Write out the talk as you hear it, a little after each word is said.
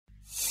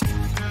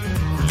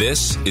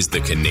This is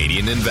The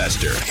Canadian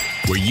Investor,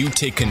 where you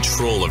take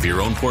control of your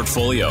own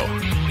portfolio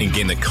and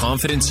gain the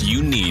confidence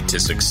you need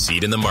to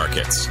succeed in the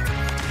markets.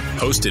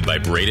 Hosted by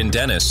Braden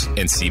Dennis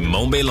and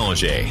Simon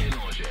Bélanger.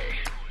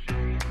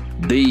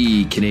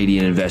 The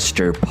Canadian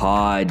Investor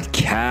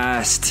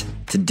Podcast.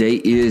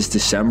 Today is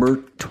December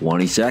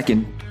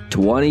 22nd,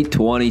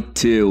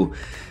 2022.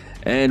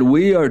 And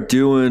we are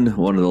doing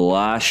one of the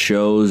last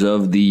shows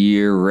of the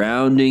year,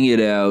 rounding it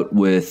out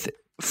with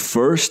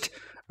first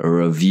a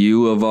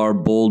review of our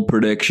bold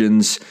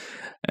predictions,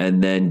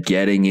 and then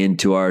getting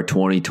into our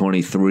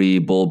 2023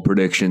 bold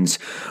predictions.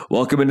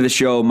 Welcome into the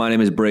show. My name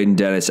is Braden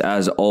Dennis,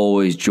 as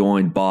always,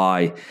 joined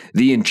by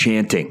the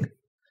enchanting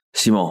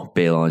Simon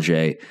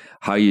Bélanger.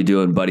 How you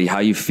doing, buddy? How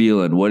you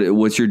feeling?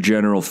 What's your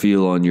general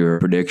feel on your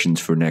predictions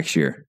for next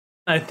year?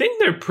 I think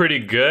they're pretty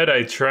good.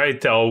 I try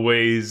to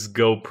always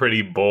go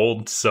pretty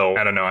bold, so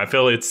I don't know. I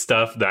feel it's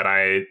stuff that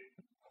I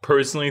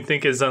personally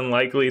think is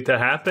unlikely to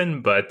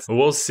happen, but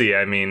we'll see.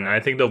 I mean, I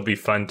think they'll be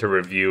fun to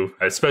review,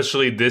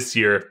 especially this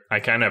year.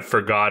 I kind of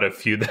forgot a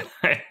few that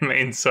I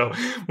made, so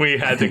we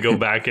had to go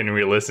back and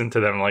re-listen to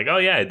them. Like, oh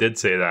yeah, I did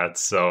say that,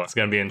 so it's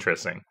going to be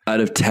interesting.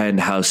 Out of 10,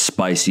 how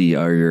spicy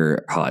are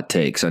your hot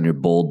takes on your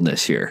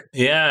boldness here?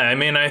 Yeah, I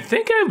mean, I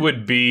think I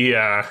would be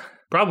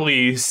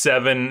probably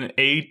 7,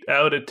 8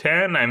 out of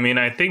 10. I mean,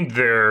 I think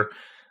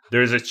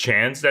there's a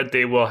chance that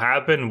they will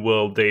happen.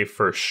 Will they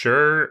for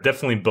sure?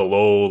 Definitely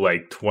below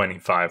like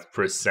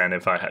 25%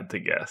 if I had to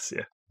guess.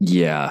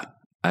 Yeah,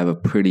 I have a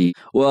pretty...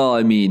 Well,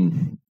 I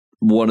mean,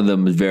 one of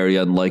them is very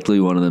unlikely.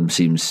 One of them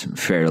seems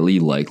fairly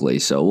likely.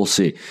 So we'll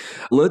see.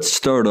 Let's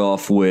start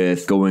off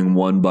with going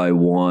one by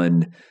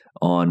one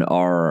on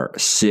our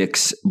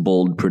 6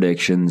 bold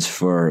predictions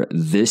for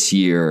this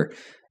year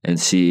and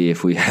see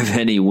if we have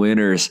any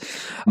winners.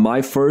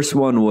 My first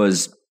one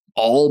was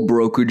all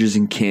brokerages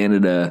in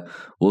Canada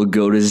will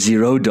go to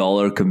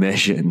 $0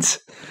 commissions.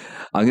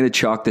 I'm going to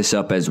chalk this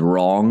up as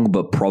wrong,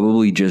 but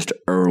probably just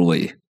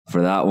early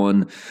for that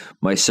one.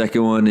 My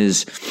second one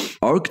is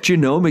ARC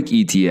Genomic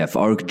ETF.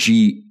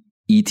 ARC-G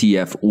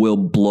ETF will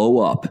blow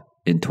up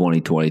in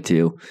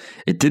 2022.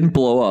 It didn't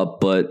blow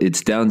up, but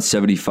it's down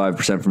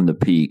 75% from the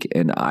peak.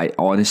 And I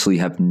honestly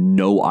have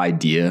no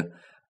idea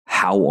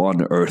how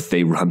on earth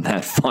they run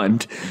that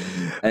fund.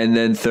 And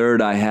then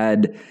third, I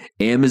had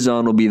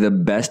Amazon will be the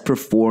best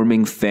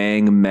performing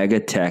FANG mega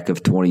tech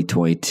of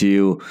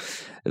 2022.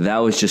 That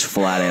was just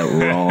flat out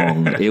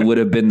wrong. It would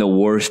have been the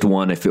worst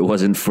one if it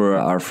wasn't for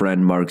our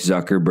friend Mark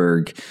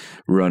Zuckerberg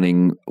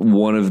running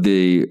one of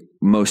the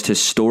most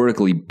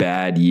historically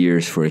bad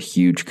years for a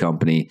huge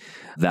company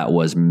that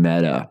was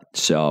Meta.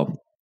 So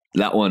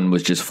that one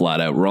was just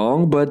flat out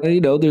wrong, but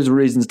there's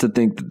reasons to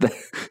think that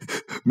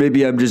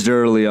maybe I'm just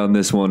early on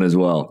this one as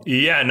well.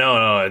 Yeah,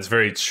 no, it's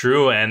very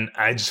true. And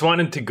I just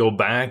wanted to go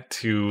back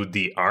to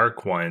the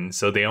ARC one.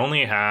 So they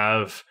only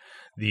have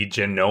the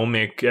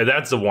genomic,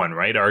 that's the one,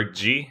 right?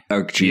 ARC-G?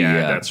 ARC-G,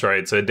 yeah. That's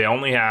right. So they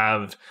only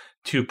have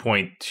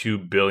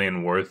 2.2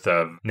 billion worth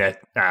of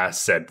net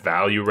asset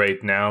value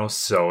right now,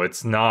 so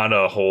it's not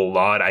a whole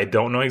lot. I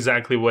don't know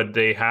exactly what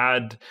they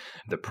had.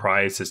 The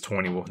price is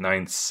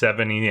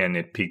 $29.70 and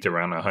it peaked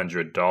around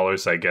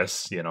 $100. I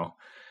guess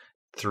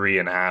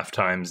 3.5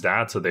 times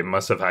that, so they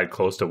must have had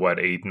close to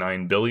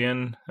 8-9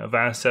 billion of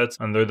assets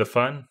under the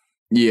fund.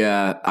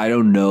 Yeah, I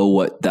don't know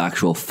what the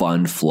actual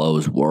fund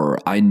flows were.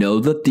 I know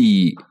that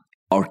the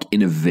ARC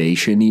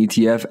Innovation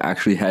ETF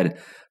actually had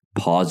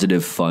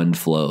positive fund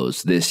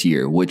flows this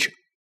year, which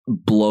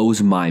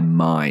blows my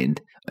mind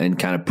and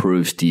kind of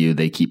proves to you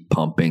they keep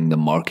pumping the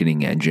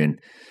marketing engine.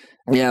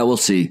 Yeah, we'll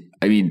see.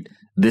 I mean,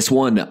 this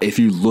one, if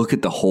you look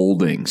at the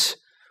holdings,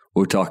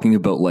 we're talking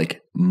about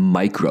like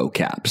micro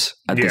caps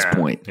at this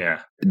point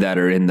that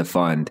are in the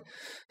fund.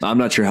 I'm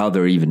not sure how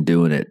they're even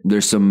doing it.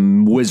 There's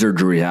some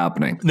wizardry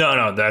happening.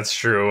 No, that's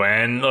true.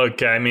 And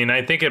look, I mean,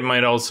 I think it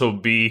might also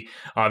be,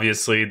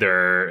 obviously,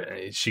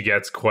 she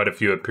gets quite a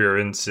few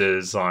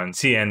appearances on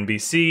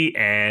CNBC,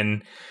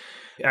 and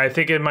I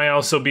think it might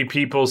also be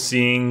people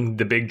seeing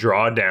the big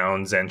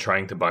drawdowns and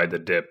trying to buy the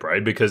dip,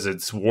 right? Because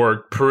it's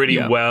worked pretty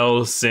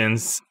well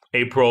since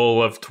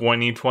April of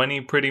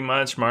 2020, pretty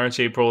much, March,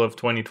 April of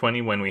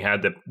 2020, when we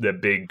had the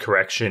big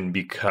correction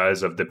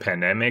because of the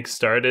pandemic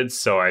started.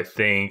 So I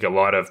think a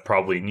lot of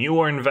probably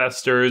newer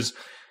investors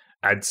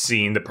had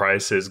seen the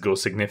prices go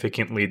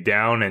significantly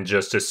down and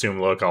just assume,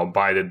 look, I'll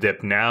buy the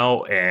dip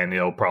now and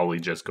it'll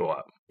probably just go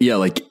up. Yeah,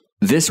 like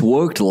this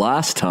worked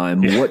last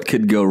time. What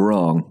could go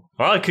wrong?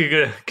 Well,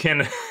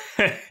 it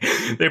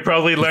they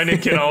probably learned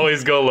it can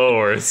always go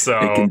lower. So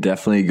it can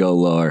definitely go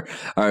lower.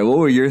 All right, what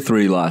were your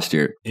 3 last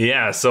year?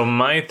 Yeah, so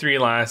my 3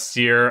 last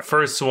year,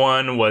 first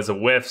one was a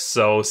whiff.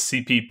 So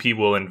CPP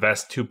will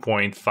invest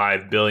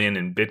 $2.5 billion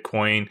in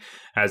Bitcoin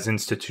as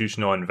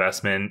institutional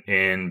investment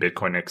in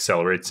Bitcoin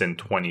accelerates in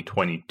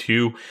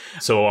 2022.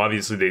 So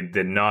obviously they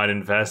did not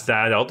invest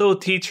that, although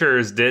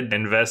teachers did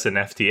invest in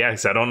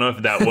FTX. I don't know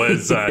if that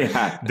was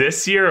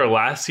this year or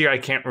last year. I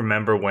can't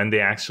remember when they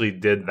actually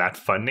did that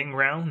funding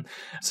round.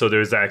 So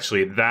there's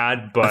actually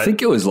that. But I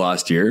think it was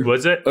last year.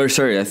 Was it? Or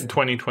sorry,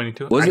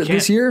 2022. Was it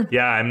this year?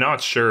 Yeah, I'm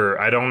not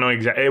sure. I don't know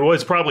exactly. It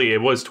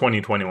was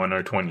 2021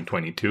 or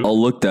 2022. I'll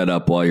look that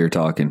up while you're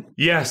talking.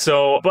 Yeah,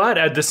 so, but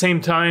at the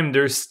same time,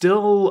 there's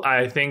still,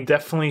 I think,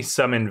 definitely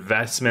some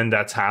investment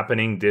that's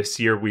happening this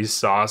year. We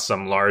saw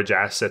some large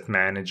asset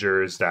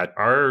managers that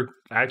are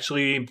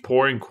actually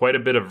pouring quite a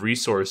bit of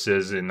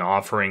resources in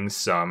offering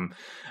some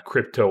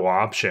crypto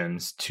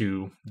options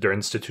to their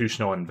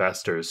institutional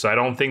investors. So I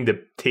don't think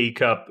the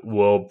take up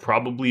will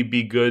probably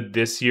be good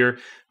this year.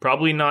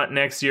 Probably not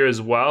next year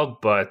as well,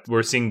 but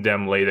we're seeing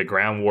them lay the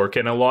groundwork.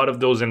 And a lot of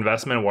those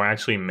investments were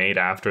actually made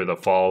after the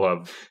fall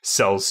of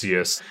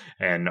Celsius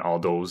and all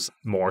those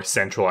more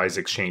centralized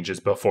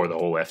exchanges before the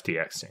whole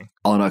FTX thing.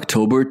 On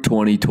October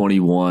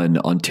 2021,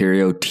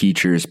 Ontario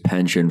Teachers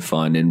Pension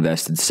Fund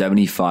invested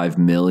 $75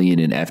 million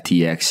in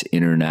FTX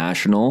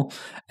International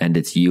and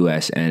its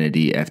U.S.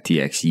 entity,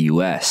 FTX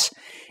US.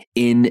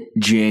 In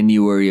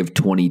January of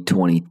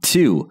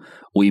 2022,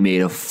 we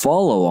made a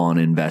follow-on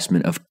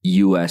investment of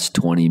US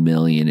 $20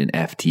 million in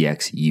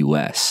FTX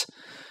US.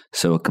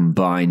 So a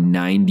combined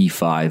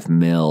 $95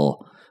 million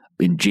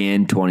in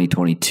Jan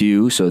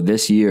 2022. So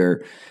this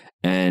year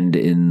and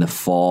in the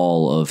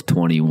fall of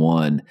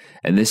 21.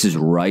 And this is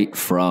right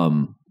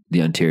from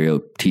the Ontario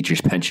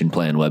Teachers Pension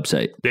Plan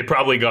website. They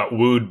probably got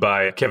wooed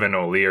by Kevin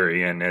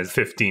O'Leary and his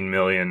 $15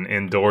 million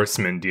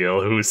endorsement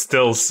deal, who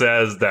still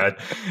says that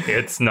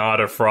it's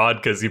not a fraud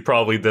because he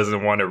probably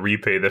doesn't want to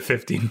repay the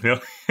 $15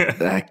 million.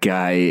 That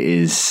guy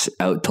is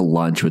out to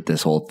lunch with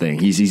this whole thing.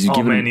 He's he's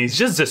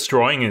just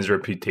destroying his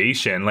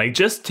reputation. Like,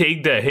 just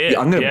take the hit. Yeah,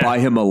 I'm going to buy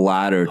him a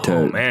ladder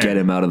to get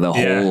him out of the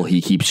hole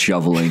he keeps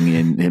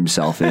shoveling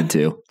himself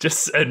into.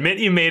 Just admit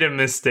you made a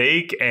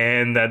mistake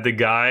and that the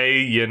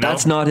guy,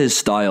 That's not his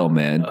style,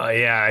 man.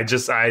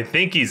 I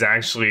think he's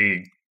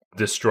actually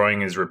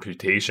destroying his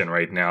reputation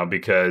right now,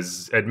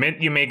 because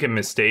admit you make a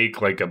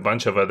mistake like a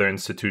bunch of other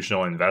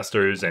institutional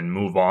investors and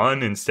move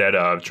on, instead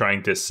of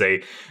trying to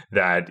say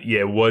that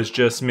it was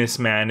just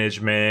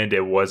mismanagement,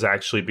 it was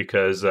actually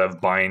because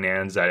of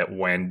Binance that it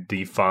went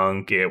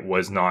defunct, it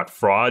was not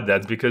fraud.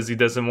 That's because he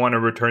doesn't want to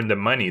return the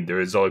money. There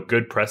is a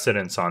good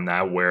precedence on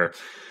that where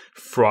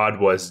fraud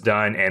was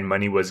done and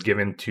money was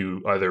given to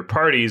other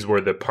parties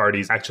where the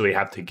parties actually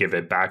have to give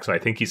it back. So I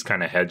think he's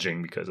kind of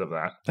hedging because of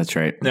that. That's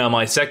right. Now,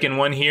 my second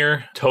one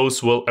here,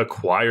 Toast will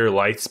acquire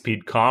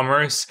Lightspeed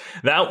Commerce.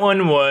 That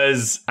one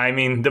was,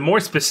 the more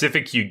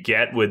specific you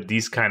get with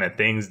these kind of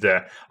things,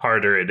 the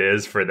harder it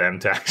is for them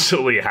to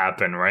actually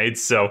happen, right?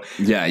 So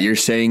yeah, you're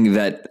saying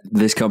that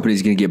this company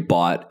is going to get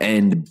bought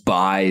and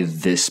by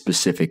this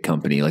specific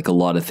company. Like, a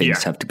lot of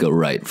things have to go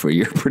right for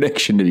your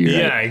prediction to be right.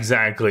 Yeah,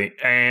 exactly.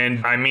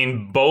 And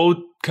both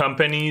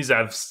companies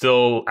have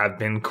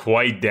been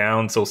quite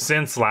down. So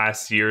since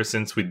last year,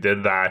 since we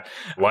did that,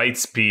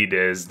 Lightspeed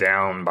is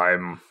down by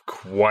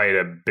quite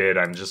a bit.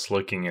 I'm just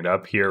looking it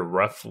up here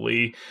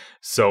roughly.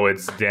 So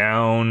it's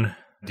down.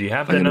 Do you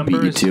have the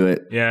numbers? Beat you to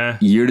it. Yeah.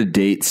 Year to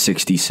date,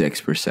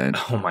 66%.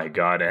 Oh my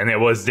God. And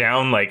it was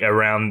down like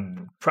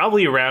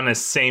probably around the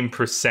same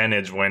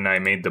percentage when I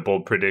made the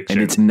bold prediction.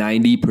 And it's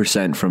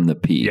 90% from the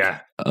peak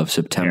of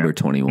September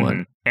 21.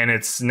 Mm-hmm. And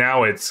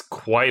it's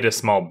quite a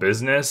small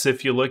business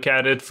if you look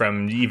at it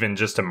from even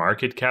just a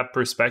market cap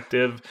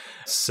perspective.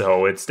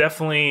 So it's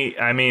definitely,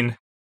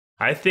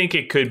 I think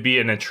it could be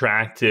an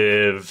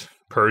attractive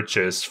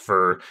purchase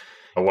for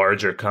a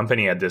larger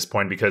company at this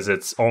point, because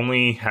it's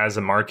only has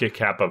a market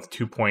cap of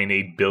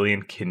 2.8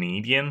 billion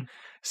Canadian.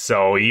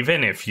 So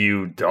even if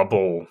you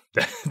double,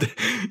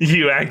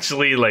 you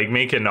actually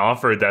make an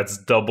offer that's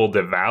double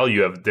the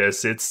value of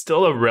this, it's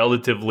still a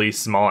relatively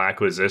small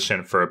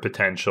acquisition for a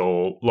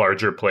potential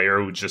larger player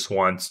who just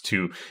wants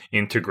to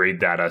integrate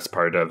that as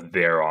part of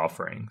their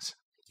offerings.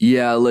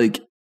 Yeah,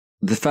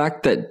 the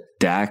fact that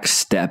Dax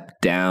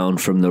stepped down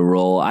from the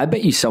role, I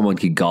bet you someone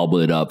could gobble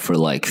it up for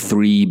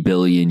 $3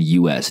 billion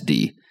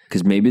USD.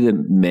 Because maybe the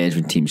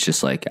management team's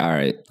just all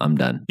right, I'm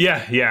done.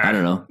 Yeah. I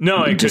don't know.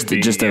 No, it just could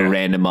be, just a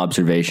random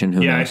observation. Who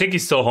knows? I think he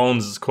still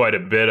owns quite a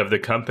bit of the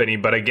company.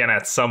 But again,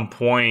 at some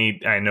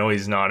point, I know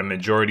he's not a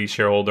majority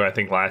shareholder. I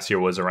think last year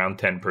was around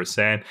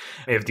 10%.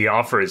 If the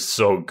offer is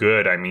so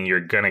good, you're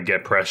going to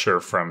get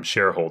pressure from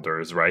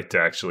shareholders, right, to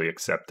actually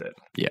accept it.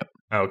 Yep.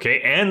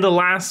 Okay, and the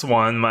last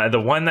one, the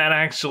one that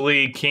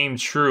actually came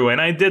true,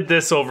 and I did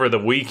this over the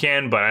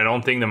weekend, but I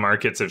don't think the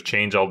markets have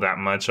changed all that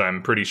much.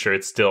 I'm pretty sure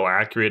it's still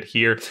accurate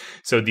here.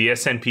 So the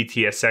S&P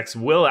TSX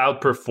will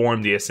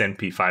outperform the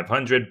S&P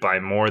 500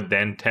 by more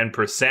than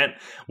 10%,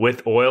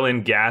 with oil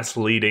and gas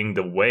leading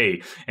the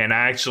way. And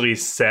I actually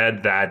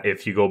said that,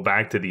 if you go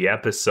back to the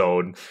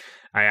episode,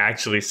 I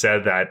actually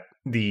said that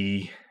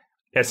the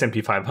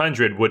S&P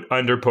 500 would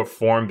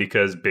underperform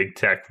because big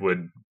tech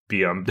would be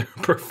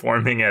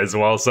underperforming as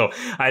well. So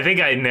I think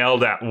I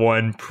nailed that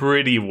one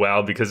pretty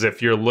well, because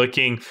if you're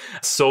looking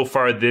so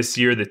far this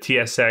year, the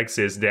TSX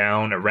is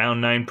down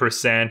around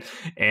 9%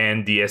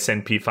 and the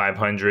S&P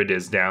 500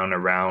 is down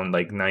around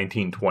like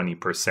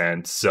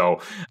 19-20%. So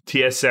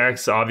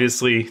TSX,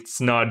 obviously, it's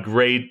not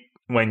great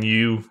when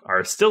you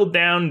are still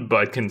down,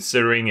 but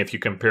considering if you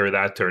compare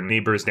that to our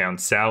neighbors down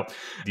south,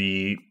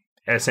 the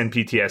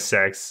S&P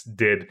TSX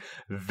did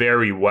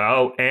very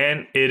well.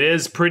 And it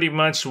is pretty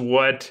much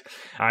what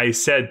I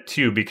said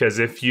too, because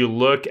if you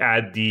look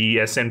at the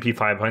S&P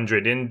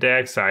 500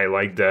 index, I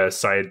like the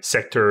side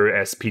sector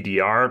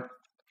SPDR.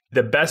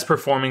 The best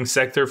performing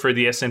sector for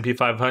the S&P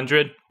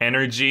 500,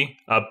 energy,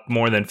 up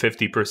more than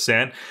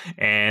 50%,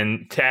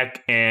 and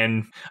tech,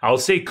 and I'll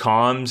say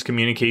comms,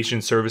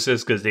 communication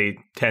services, because they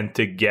tend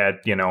to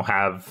get,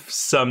 have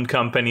some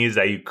companies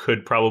that you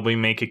could probably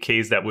make a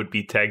case that would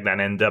be tech that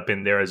end up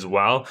in there as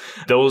well.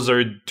 Those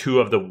are two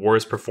of the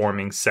worst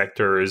performing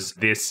sectors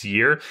this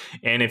year.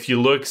 And if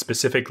you look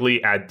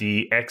specifically at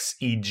the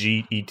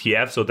XEG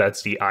ETF, so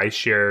that's the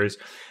iShares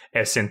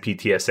S&P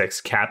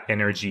TSX Cap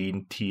Energy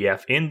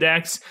ETF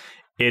Index,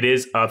 it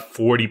is up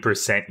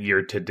 40%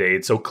 year to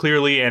date. So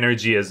clearly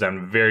energy has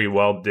done very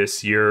well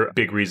this year.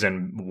 Big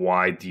reason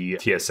why the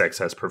TSX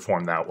has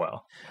performed that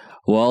well.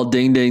 Well,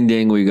 ding, ding,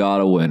 ding, we got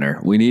a winner.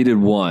 We needed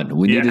one.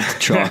 We needed to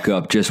chalk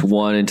up just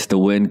one into the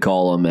win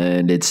column,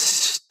 and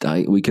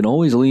we can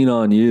always lean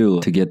on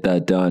you to get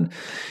that done.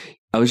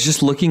 I was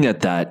just looking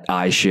at that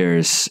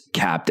iShares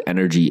Capped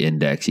Energy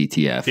Index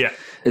ETF. Yeah.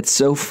 It's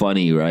so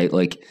funny, right?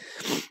 Like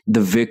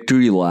the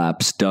victory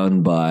laps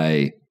done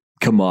by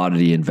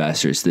commodity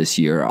investors this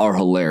year are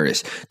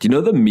hilarious. Do you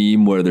know the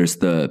meme where there's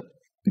the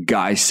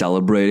guy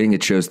celebrating?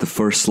 It shows the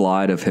first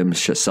slide of him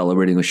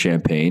celebrating with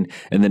champagne,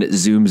 and then it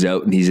zooms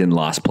out and he's in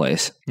last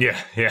place. Yeah.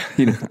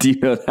 Do you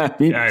know that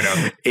meme? Yeah, I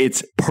know.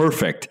 It's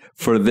perfect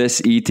for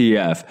this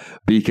ETF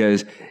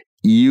because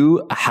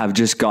you have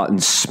just gotten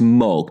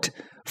smoked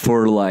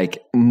for like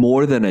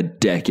more than a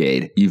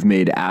decade. You've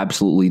made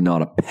absolutely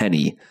not a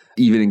penny,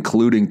 even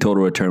including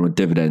total return with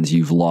dividends.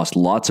 You've lost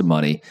lots of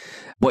money.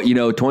 But,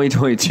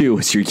 2022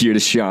 was your year to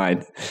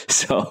shine.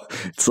 So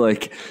it's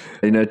like,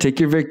 take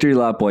your victory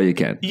lap while you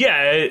can.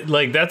 Yeah,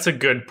 that's a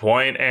good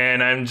point.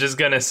 And I'm just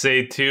going to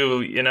say,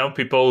 too,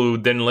 people who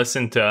didn't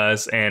listen to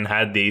us and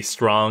had the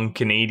strong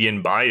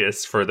Canadian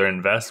bias for their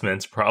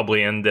investments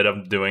probably ended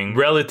up doing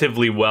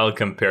relatively well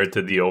compared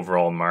to the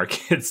overall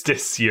markets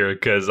this year.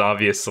 Because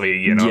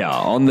obviously, Yeah,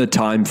 on the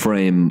time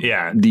frame.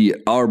 Yeah. The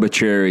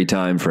arbitrary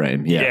time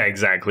frame. Yeah,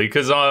 exactly.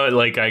 Because,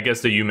 I guess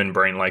the human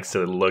brain likes to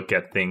look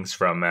at things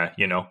from,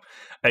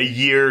 a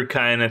year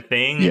kind of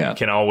thing. Yeah. You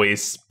can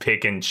always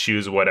pick and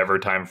choose whatever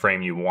time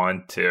frame you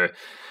want to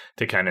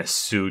kind of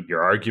suit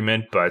your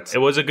argument, but it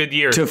was a good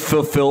year. To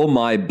fulfill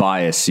my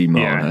bias,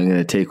 Simone, I'm going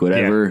to take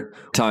whatever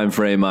time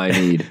frame I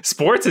need.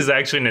 Sports is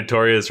actually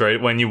notorious, right?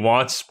 When you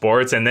watch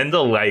sports and then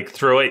they'll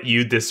throw at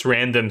you this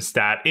random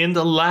stat. In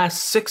the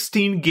last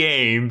 16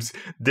 games,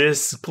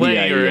 this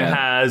player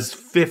has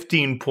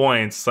 15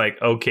 points.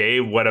 Like,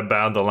 okay, what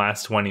about the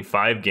last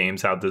 25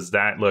 games? How does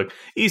that look?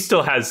 He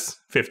still has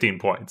 15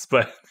 points,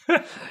 but...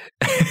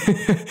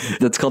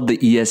 That's called the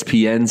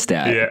ESPN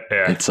stat.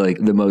 Yeah. It's like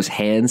the most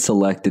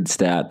hand-selected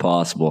stat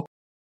possible.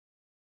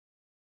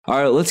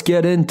 All right, let's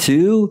get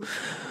into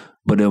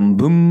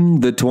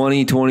the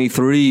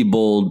 2023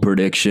 bold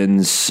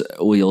predictions.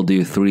 We'll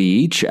do 3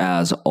 each,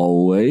 as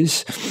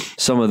always.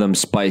 Some of them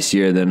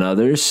spicier than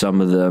others.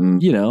 Some of them,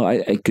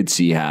 I could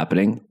see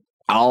happening.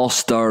 I'll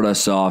start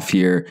us off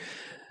here.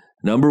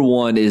 Number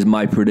 1 is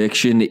my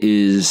prediction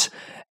is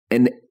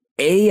an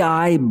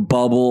AI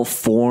bubble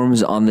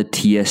forms on the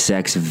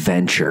TSX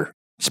Venture.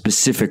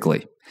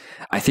 Specifically,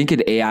 I think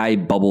an AI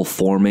bubble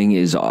forming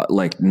is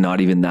not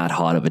even that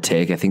hot of a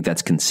take. I think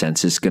that's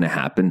consensus going to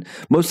happen,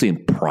 mostly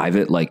in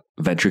private,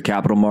 venture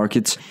capital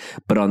markets.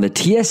 But on the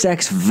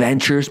TSX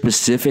Venture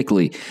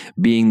specifically,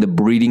 being the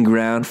breeding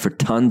ground for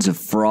tons of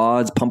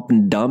frauds, pump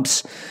and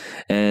dumps,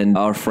 and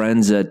our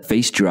friends at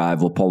Face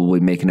Drive will probably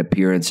make an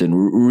appearance and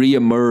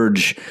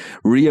reemerge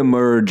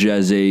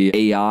as a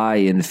AI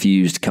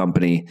infused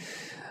company.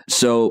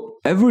 So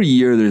every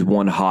year there's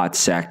one hot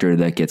sector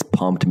that gets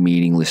pumped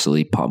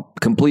meaninglessly,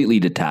 completely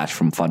detached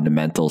from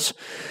fundamentals.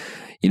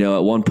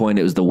 At one point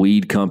it was the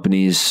weed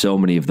companies. So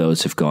many of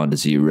those have gone to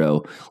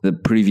zero. The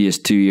previous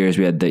 2 years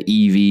we had the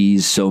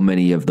EVs. So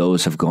many of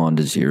those have gone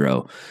to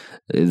zero.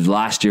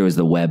 Last year was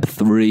the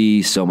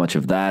Web3. So much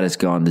of that has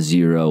gone to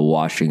zero,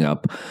 washing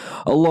up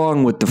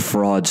along with the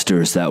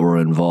fraudsters that were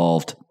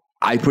involved.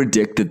 I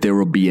predict that there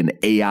will be an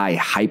AI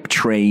hype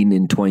train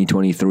in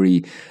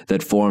 2023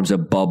 that forms a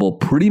bubble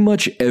pretty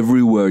much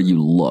everywhere you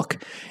look.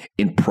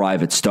 In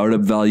private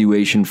startup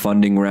valuation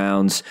funding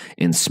rounds,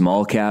 in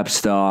small cap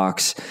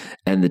stocks,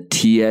 and the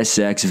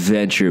TSX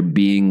Venture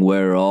being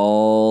where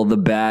all the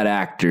bad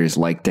actors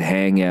like to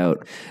hang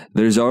out.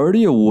 There's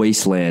already a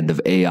wasteland of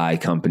AI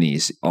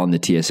companies on the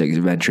TSX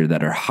Venture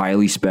that are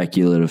highly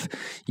speculative,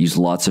 use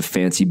lots of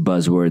fancy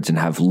buzzwords, and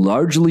have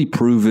largely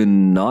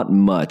proven not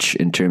much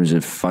in terms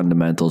of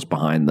fundamentals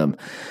behind them.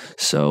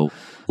 So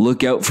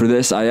look out for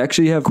this. I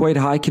actually have quite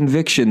high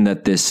conviction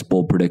that this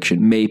bull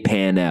prediction may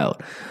pan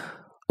out.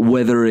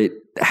 Whether it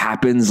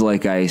happens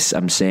like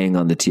I'm saying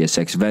on the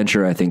TSX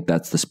Venture, I think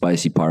that's the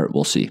spicy part.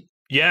 We'll see.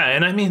 Yeah,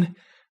 and I mean,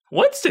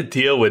 what's the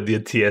deal with the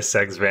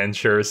TSX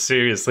Venture?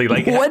 Seriously,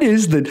 like what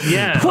is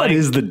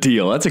the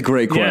deal? That's a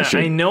great question.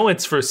 I know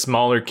it's for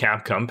smaller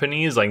cap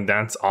companies, like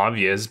that's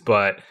obvious,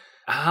 but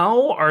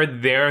how are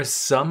there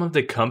some of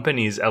the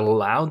companies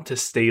allowed to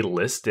stay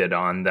listed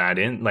on that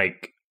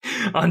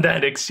on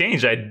that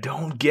exchange? I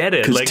don't get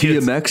it. Because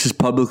TMX is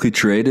publicly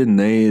traded and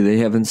they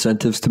have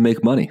incentives to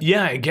make money.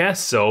 Yeah, I guess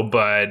so.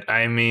 But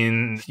I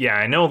mean, yeah,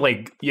 I know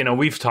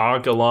we've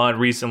talked a lot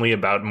recently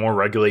about more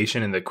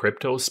regulation in the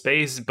crypto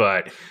space,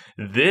 but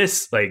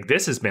this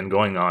has been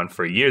going on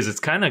for years. It's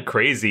kind of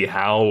crazy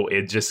how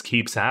it just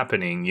keeps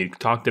happening. You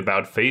talked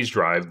about Phase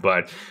Drive,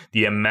 but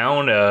the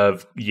amount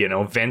of,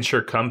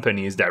 venture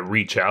companies that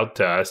reach out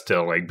to us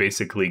to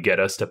basically get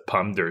us to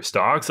pump their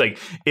stocks,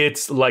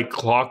 it's like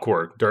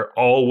clockwork. They're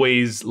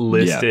always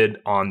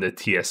listed on the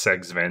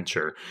TSX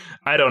Venture.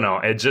 I don't know.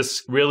 It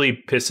just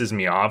really pisses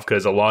me off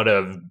because a lot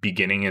of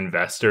beginning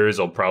investors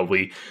will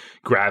probably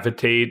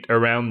gravitate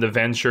around the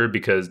venture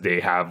because they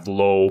have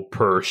low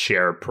per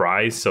share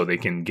price, so they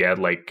can get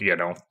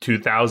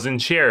 2,000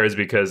 shares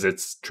because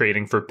it's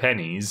trading for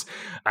pennies.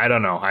 I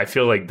don't know. I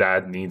feel like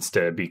that needs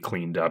to be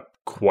cleaned up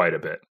quite a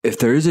bit. If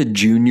there is a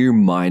junior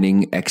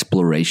mining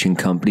exploration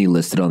company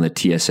listed on the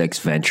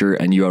TSX Venture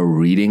and you are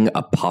reading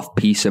a puff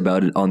piece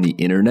about it on the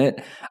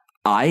internet,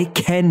 I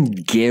can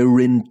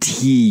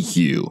guarantee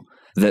you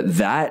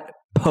that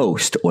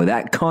post or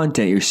that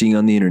content you're seeing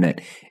on the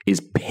internet is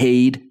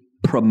paid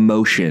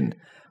promotion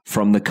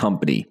from the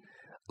company,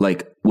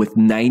 with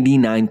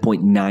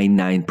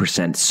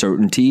 99.99%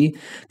 certainty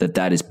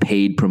that is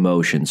paid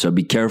promotion. So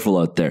be careful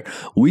out there.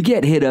 We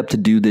get hit up to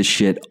do this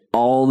shit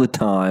all the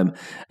time,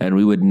 and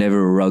we would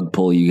never rug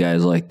pull you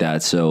guys like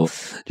that. So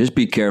just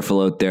be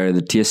careful out there.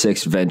 The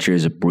TSX Venture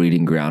is a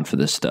breeding ground for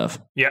this stuff.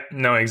 Yeah,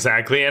 no,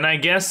 exactly. And I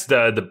guess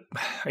the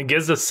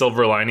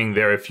silver lining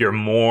there, if you're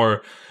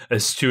more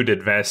astute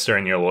investor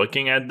and you're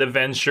looking at the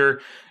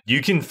venture, you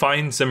can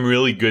find some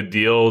really good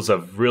deals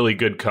of really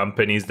good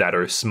companies that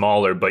are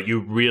smaller, but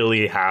you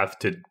really have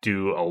to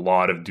do a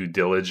lot of due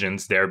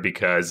diligence there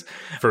because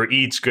for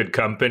each good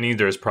company,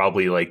 there's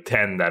probably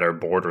 10 that are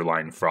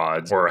borderline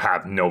frauds or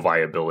have no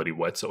viability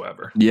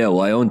whatsoever. Yeah,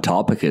 well, I own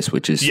Topicus,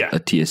 which is a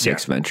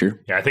TSX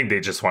Venture. Yeah, I think they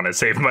just want to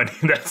save money.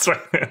 That's why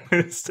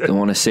they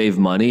want to save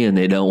money and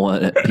they don't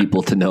want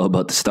people to know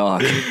about the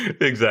stock.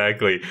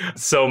 Exactly.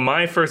 So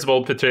my first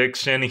bold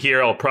prediction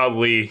here, I'll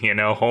probably,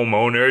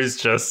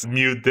 homeowners just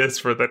mute this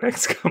for the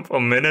next couple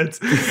minutes.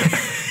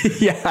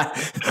 Yeah.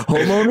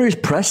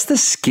 Homeowners, press the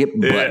skip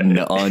button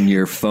on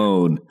your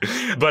phone.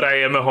 But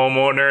I am a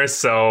homeowner,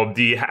 so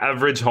the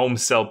average home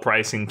sale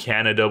price in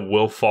Canada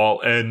will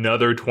fall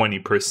another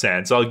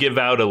 20%. So I'll give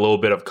out a little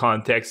bit of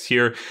context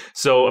here.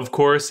 So, of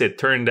course, it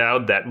turned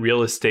out that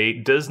real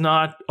estate does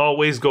not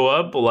always go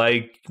up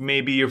like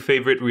maybe your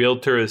favorite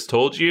realtor has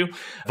told you.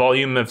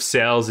 Volume of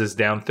sales is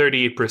down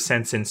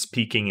 38% since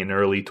peaking in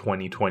early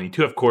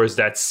 2022. Of course,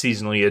 that's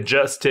seasonally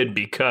adjusted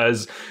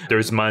because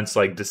there's months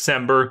like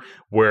December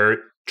where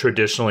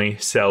traditionally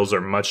sales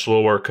are much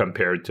lower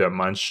compared to a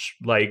month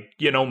like,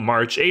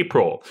 March,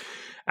 April.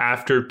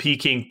 After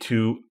peaking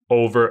to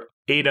over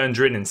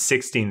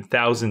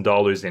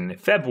 $816,000 in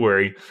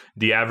February,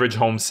 the average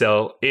home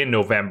sale in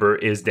November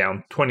is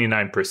down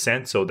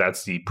 29%. So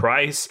that's the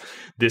price.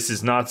 This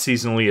is not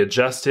seasonally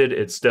adjusted.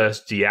 It's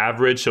just the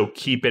average. So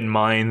keep in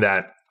mind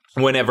that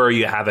whenever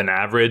you have an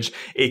average,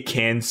 it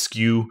can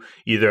skew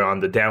either on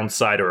the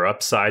downside or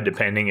upside,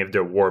 depending if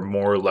there were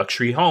more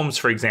luxury homes,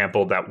 for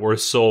example, that were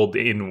sold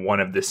in one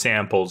of the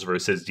samples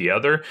versus the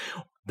other.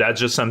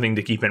 That's just something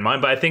to keep in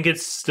mind. But I think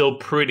it's still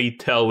pretty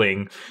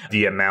telling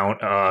the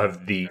amount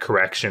of the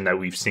correction that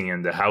we've seen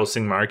in the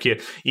housing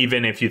market.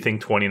 Even if you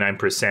think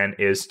 29%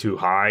 is too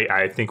high,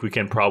 I think we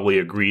can probably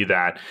agree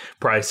that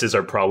prices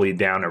are probably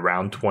down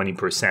around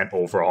 20%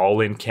 overall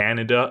in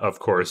Canada. Of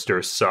course,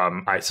 there's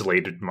some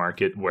isolated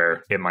market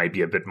where it might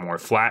be a bit more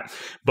flat.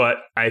 But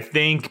I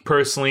think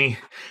personally,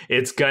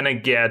 it's going to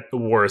get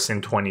worse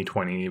in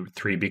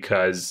 2023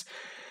 because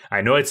I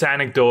know it's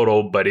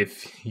anecdotal, but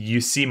if you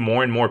see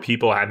more and more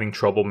people having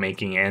trouble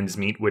making ends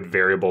meet with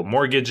variable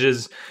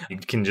mortgages, you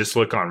can just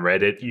look on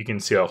Reddit. You can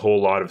see a whole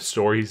lot of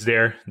stories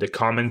there. The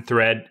common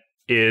thread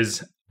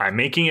is, I'm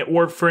making it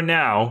work for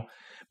now,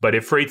 but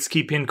if rates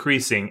keep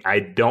increasing, I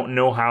don't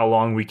know how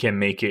long we can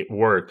make it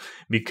work,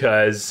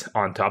 because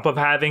on top of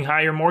having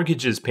higher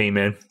mortgages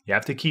payment, you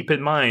have to keep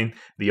in mind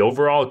the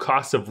overall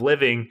cost of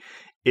living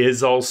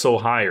is also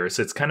higher.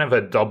 So it's kind of a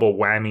double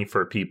whammy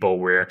for people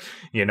where,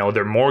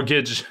 their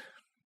mortgage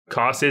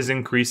cost is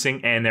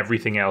increasing and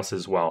everything else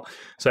as well.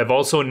 So I've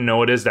also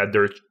noticed that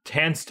there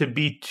tends to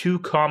be two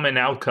common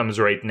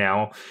outcomes right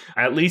now,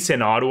 at least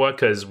in Ottawa,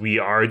 because we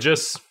are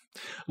just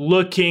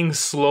looking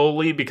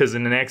slowly, because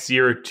in the next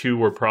year or two,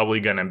 we're probably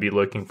going to be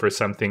looking for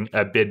something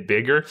a bit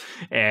bigger.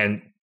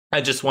 And I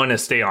just want to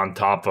stay on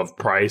top of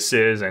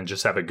prices and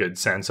just have a good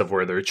sense of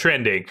where they're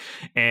trending.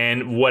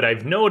 And what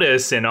I've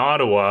noticed in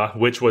Ottawa,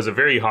 which was a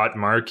very hot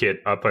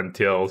market up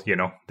until,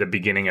 the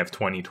beginning of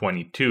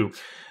 2022,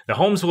 the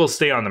homes will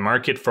stay on the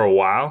market for a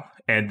while,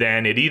 and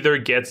then it either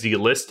gets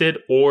delisted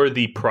or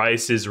the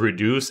price is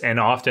reduced, and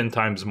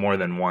oftentimes more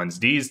than once.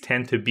 These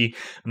tend to be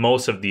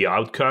most of the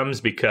outcomes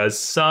because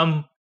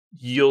some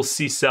you'll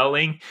see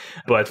selling,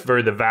 but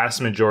for the vast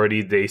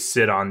majority, they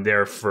sit on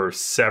there for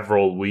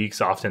several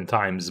weeks,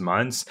 oftentimes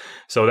months.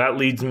 So that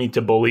leads me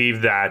to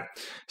believe that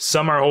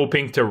some are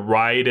hoping to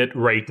ride it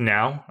right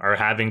now, are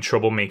having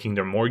trouble making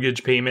their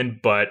mortgage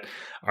payment, but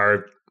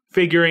are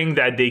figuring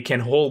that they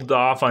can hold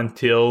off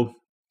until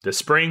the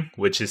spring,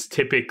 which is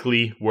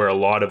typically where a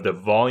lot of the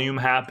volume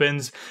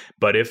happens.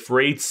 But if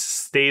rates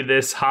stay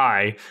this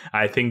high,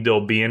 I think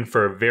they'll be in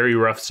for a very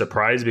rough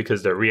surprise,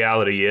 because the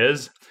reality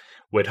is,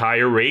 with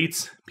higher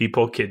rates,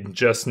 people can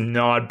just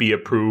not be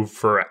approved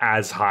for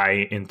as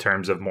high in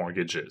terms of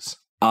mortgages.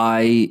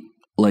 I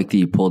like that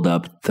you pulled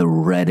up the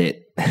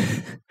Reddit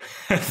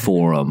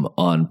forum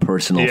on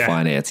Personal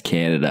Finance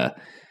Canada.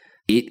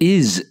 It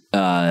is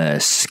a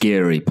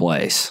scary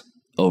place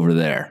over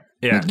there.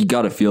 Yeah. Like, you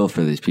got to feel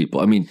for these people.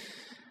 I mean,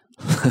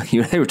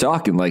 they were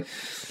talking like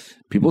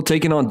people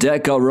taking on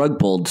debt got rug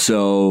pulled.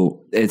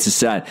 So it's a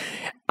sad.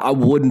 I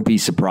wouldn't be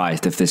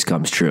surprised if this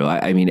comes true.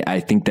 I mean,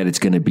 I think that it's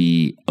going to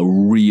be a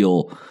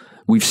real.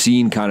 We've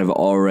seen kind of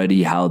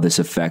already how this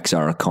affects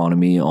our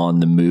economy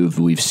on the move.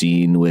 We've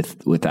seen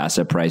with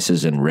asset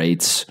prices and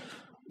rates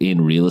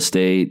in real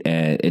estate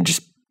and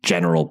just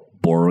general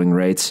borrowing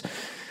rates.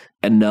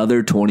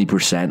 Another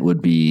 20%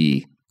 would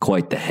be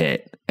quite the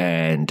hit.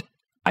 And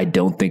I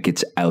don't think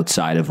it's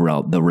outside of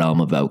the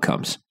realm of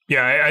outcomes.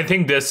 Yeah, I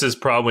think this is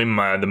probably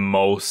the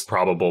most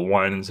probable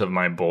ones of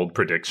my bold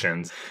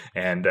predictions.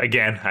 And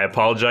again, I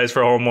apologize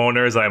for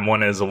homeowners. I'm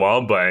one as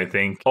well, but I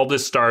think all the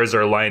stars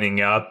are lining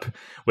up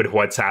with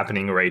what's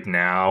happening right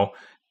now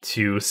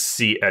to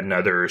see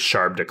another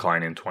sharp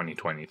decline in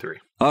 2023.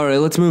 All right,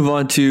 let's move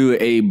on to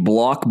a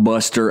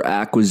blockbuster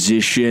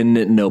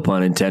acquisition, no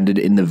pun intended,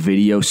 in the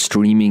video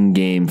streaming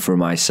game for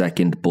my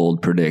second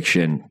bold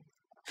prediction.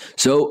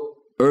 So,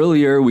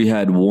 earlier, we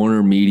had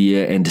Warner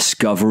Media and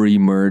Discovery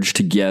merge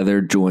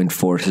together, joined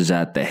forces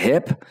at the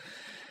hip.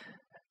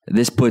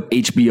 This put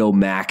HBO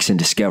Max and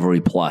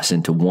Discovery Plus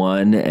into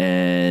one,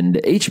 and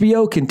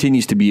HBO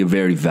continues to be a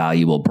very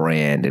valuable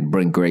brand and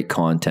bring great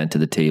content to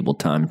the table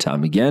time and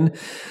time again.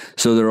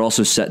 So they're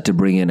also set to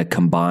bring in a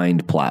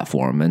combined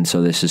platform, and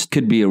so this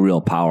could be a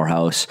real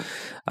powerhouse.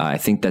 I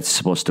think that's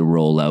supposed to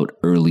roll out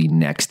early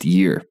next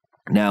year.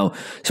 Now,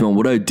 Simon,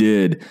 what I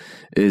did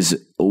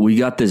is we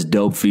got this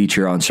dope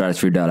feature on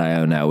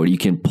Stratosphere.io now where you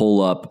can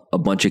pull up a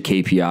bunch of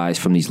KPIs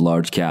from these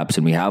large caps,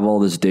 and we have all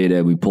this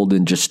data. We pulled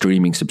in just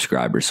streaming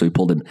subscribers. So we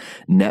pulled in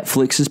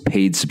Netflix's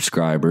paid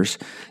subscribers,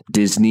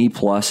 Disney's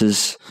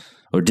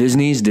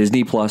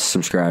Disney Plus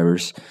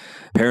subscribers,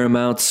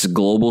 Paramount's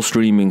global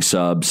streaming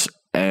subs,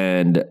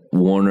 and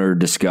Warner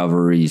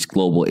Discovery's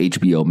global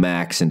HBO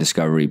Max and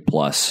Discovery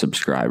Plus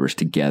subscribers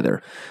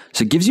together.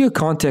 So it gives you a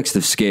context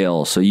of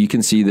scale. So you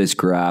can see this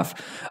graph,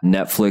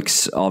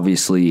 Netflix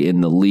obviously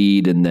in the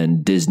lead, and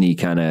then Disney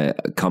kind of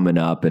coming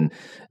up and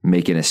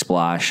making a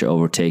splash,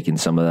 overtaking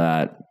some of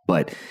that.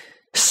 But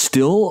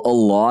still a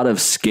lot of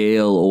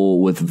scale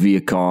with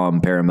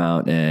Viacom,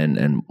 Paramount,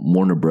 and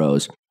Warner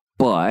Bros.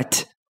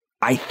 But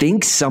I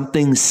think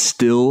something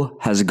still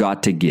has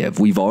got to give.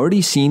 We've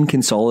already seen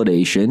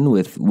consolidation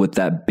with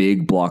that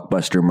big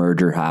blockbuster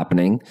merger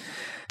happening.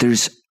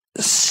 There's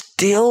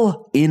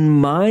still, in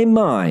my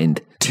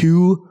mind,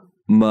 too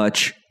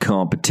much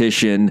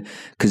competition,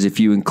 because if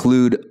you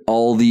include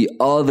all the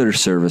other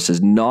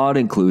services not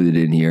included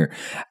in here,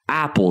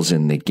 Apple's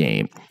in the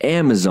game,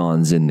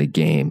 Amazon's in the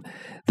game.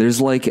 There's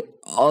like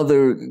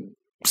other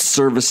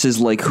services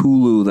like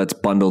Hulu that's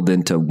bundled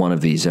into one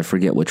of these. I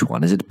forget which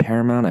one. Is it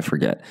Paramount? I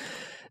forget.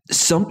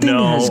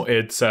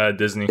 It's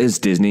Disney. It's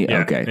Disney? Yeah,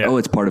 okay. yeah. Oh,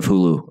 it's part of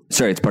Hulu.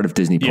 Sorry, it's part of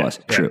Disney Plus.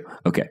 Yeah. True.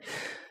 Okay.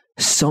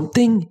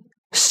 Something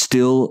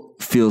still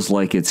feels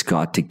like it's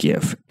got to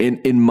give,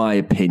 in my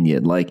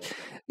opinion. Like,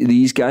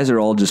 these guys are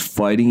all just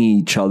fighting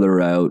each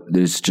other out.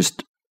 There's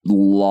just a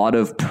lot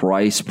of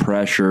price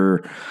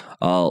pressure,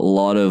 a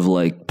lot of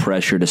like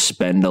pressure to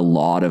spend a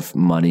lot of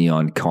money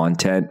on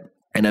content.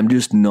 And I'm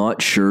just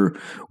not sure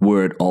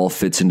where it all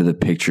fits into the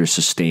picture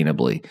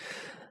sustainably.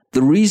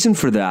 The reason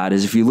for that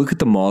is if you look at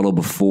the model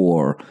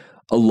before,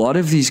 a lot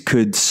of these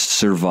could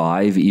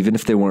survive even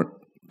if they weren't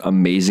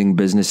amazing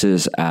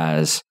businesses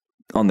as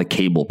on the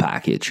cable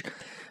package.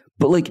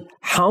 But like,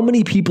 how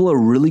many people are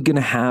really going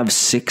to have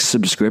 6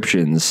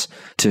 subscriptions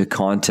to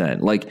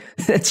content? Like,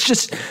 it's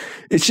just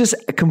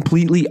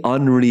completely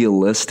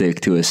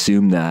unrealistic to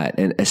assume that.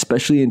 And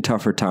especially in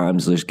tougher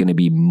times, there's going to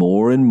be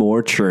more and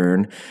more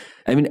churn.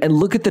 I mean, and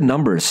look at the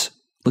numbers.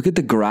 Look at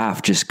the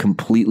graph just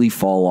completely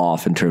fall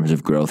off in terms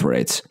of growth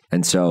rates.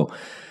 And so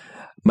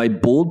my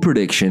bold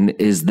prediction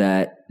is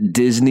that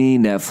Disney,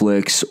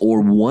 Netflix, or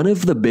one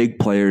of the big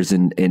players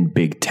in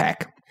big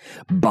tech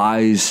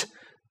buys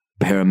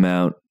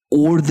Paramount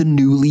or the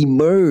newly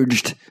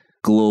merged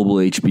Global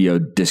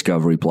HBO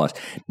Discovery Plus.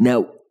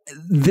 Now,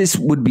 this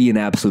would be an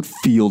absolute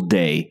field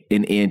day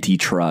in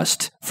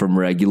antitrust from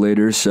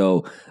regulators.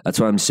 So that's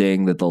why I'm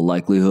saying that the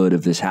likelihood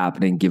of this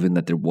happening, given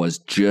that there was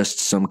just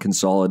some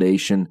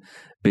consolidation,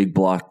 big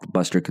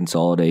blockbuster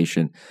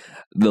consolidation,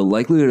 the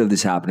likelihood of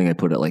this happening, I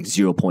put it like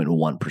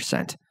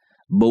 0.1%.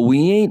 But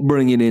we ain't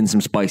bringing in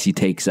some spicy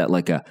takes at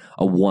like a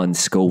 1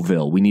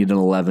 Scoville. We need an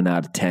 11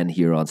 out of 10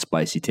 here on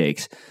spicy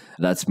takes.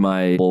 That's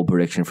my bold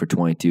prediction for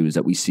 22, is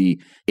that we see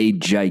a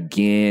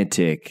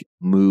gigantic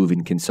move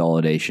in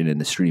consolidation in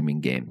the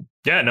streaming game.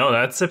 Yeah, no,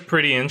 that's a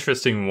pretty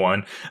interesting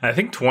one. I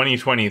think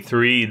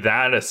 2023,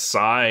 that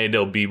aside,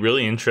 it'll be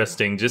really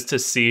interesting just to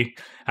see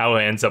how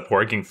it ends up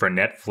working for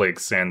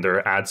Netflix and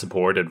their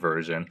ad-supported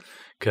version.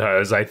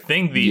 Because I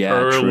think the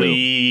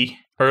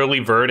early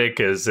verdict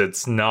is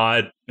it's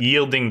not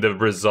yielding the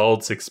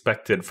results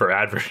expected for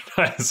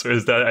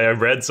advertisers. That I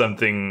read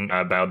something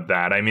about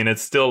that. I mean,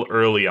 it's still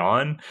early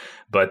on,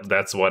 but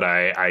that's what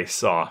I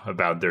saw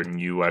about their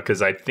new,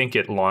 because I think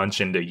it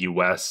launched in the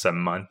US a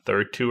month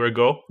or two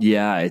ago.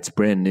 Yeah, it's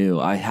brand new.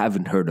 I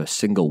haven't heard a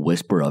single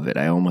whisper of it.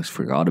 I almost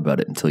forgot about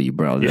it until you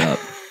brought it up.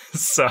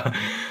 So,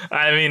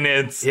 I mean,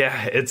 it's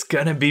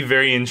going to be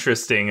very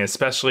interesting,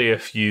 especially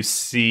if you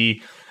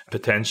see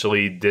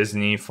potentially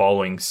Disney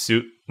following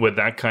suit with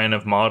that kind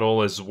of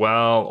model as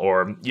well.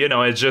 Or,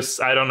 it's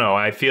just, I don't know.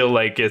 I feel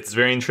like it's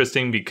very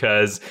interesting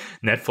because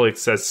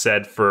Netflix has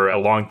said for a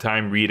long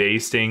time, Reed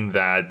Hastings,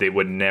 that they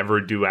would never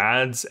do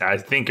ads. I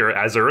think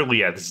as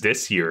early as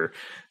this year,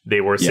 they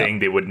were saying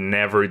they would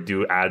never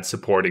do ad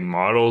supporting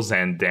models.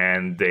 And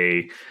then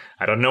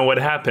I don't know what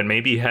happened.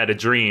 Maybe he had a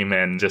dream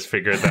and just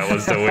figured that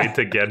was the way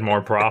to get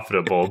more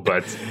profitable.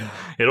 But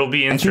it'll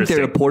be interesting. I think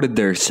they reported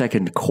their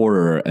second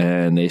quarter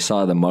and they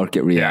saw the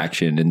market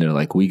reaction and they're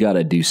like, we got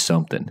to do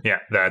something. Yeah,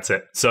 that's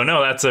it. So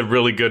no, that's a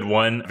really good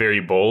one. Very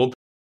bold.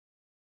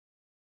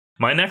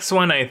 My next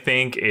one, I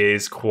think,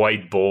 is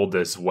quite bold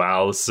as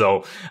well.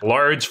 So,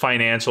 large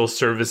financial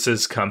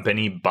services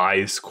company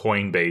buys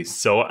Coinbase.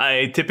 So,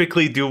 I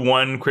typically do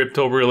one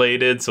crypto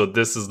related. So,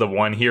 this is the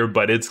one here,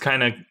 but it's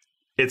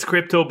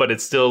crypto, but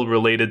it's still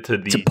related to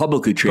the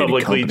publicly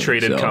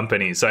traded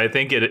company. So, I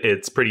think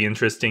it's pretty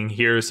interesting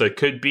here. So, it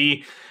could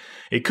be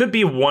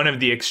one of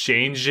the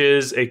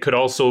exchanges. It could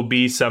also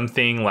be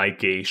something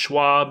like a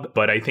Schwab,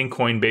 but I think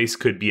Coinbase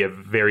could be a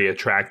very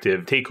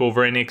attractive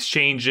takeover in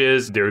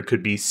exchanges. There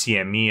could be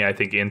CME, I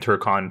think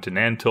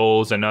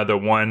Intercontinental's another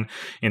one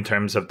in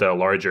terms of the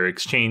larger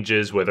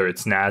exchanges, whether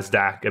it's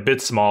NASDAQ, a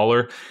bit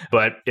smaller.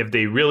 But if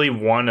they really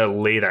want to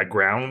lay that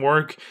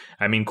groundwork,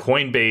 I mean,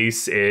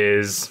 Coinbase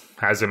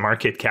has a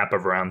market cap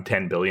of around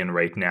 10 billion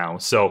right now.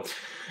 So,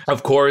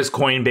 of course,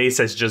 Coinbase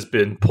has just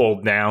been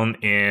pulled down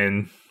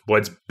in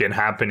what's been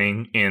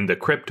happening in the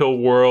crypto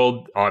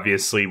world.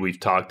 Obviously, we've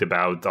talked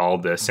about all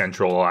the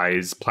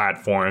centralized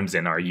platforms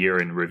in our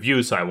year in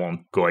review, so I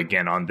won't go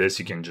again on this.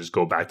 You can just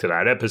go back to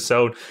that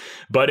episode.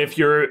 But if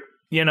you're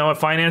a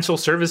financial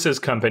services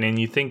company and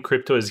you think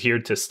crypto is here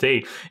to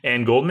stay,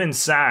 and Goldman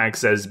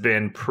Sachs has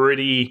been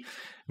pretty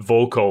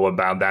vocal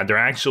about that. They're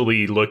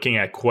actually looking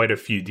at quite a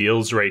few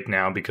deals right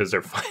now because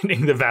they're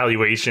finding the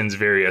valuations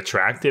very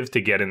attractive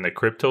to get in the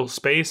crypto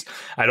space.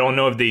 I don't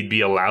know if they'd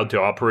be allowed to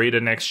operate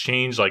an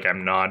exchange. Like,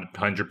 I'm not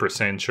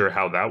 100% sure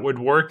how that would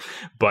work.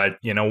 But,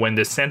 when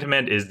the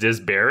sentiment is this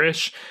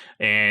bearish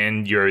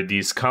and you're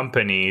these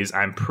companies,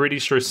 I'm pretty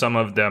sure some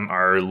of them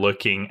are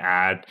looking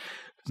at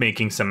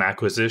making some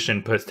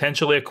acquisition,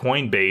 potentially a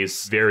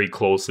Coinbase, very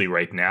closely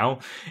right now.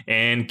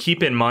 And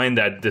keep in mind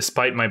that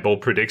despite my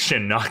bold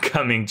prediction not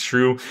coming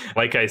true,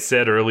 like I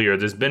said earlier,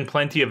 there's been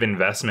plenty of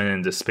investment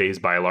in this space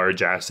by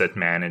large asset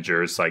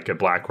managers like a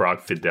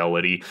BlackRock,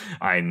 Fidelity.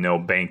 I know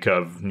Bank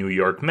of New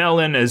York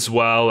Mellon as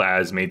well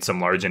as made some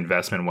large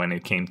investment when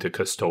it came to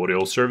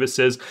custodial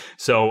services.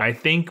 So I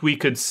think we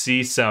could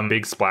see some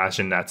big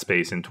splash in that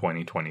space in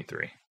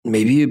 2023.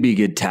 Maybe it'd be a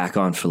good tack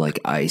on for like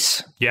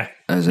ICE. Yeah.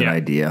 As an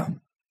idea.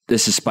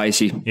 This is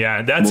spicy.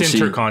 Yeah, that's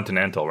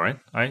Intercontinental, right?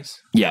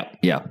 ICE? Yeah.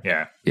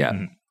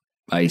 Mm-hmm.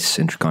 ICE,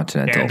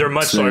 Intercontinental. And they're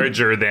much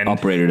larger than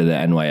operator to the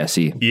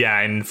NYSE. Yeah,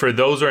 and for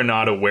those who are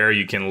not aware,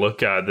 you can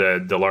look at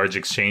the large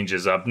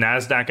exchanges up.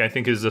 NASDAQ, I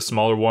think, is the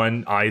smaller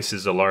one. ICE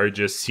is the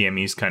largest.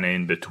 CME is kind of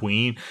in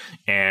between.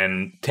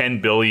 And 10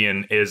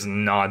 billion is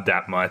not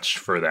that much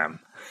for them.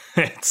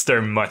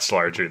 They're much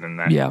larger than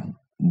that. Yeah.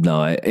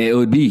 No, it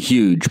would be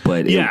huge,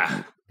 but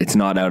it's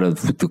not out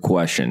of the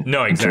question.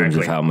 No, exactly. In terms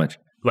of how much.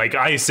 Like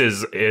ICE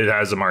it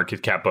has a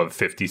market cap of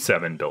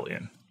 57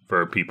 billion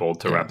for people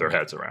to wrap their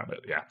heads around it.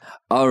 Yeah.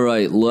 All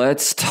right,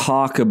 let's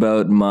talk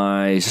about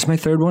is this my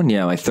third one?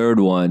 Yeah, my third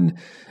one.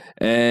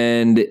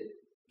 And it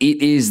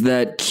is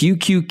that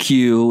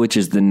QQQ, which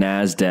is the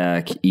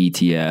NASDAQ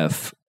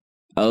ETF,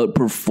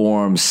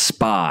 outperforms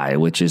SPY,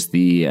 which is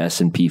the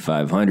S&P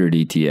 500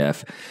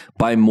 ETF,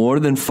 by more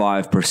than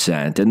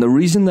 5%. And the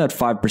reason that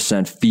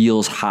 5%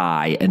 feels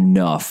high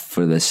enough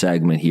for this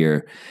segment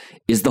here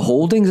is the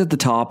holdings at the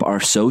top are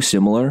so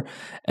similar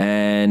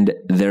and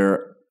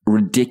they're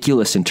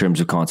ridiculous in terms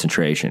of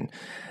concentration.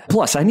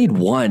 Plus, I need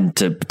one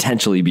to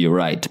potentially be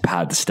right to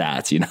pad the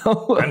stats, you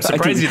know? I'm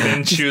surprised you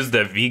didn't choose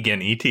the vegan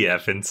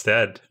ETF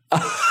instead.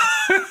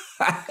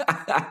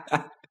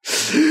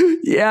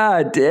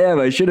 Yeah,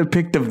 damn. I should have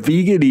picked the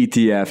vegan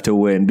ETF to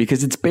win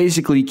because it's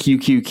basically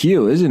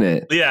QQQ, isn't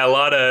it? Yeah, a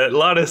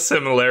lot of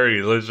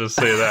similarities. Let's just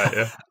say that.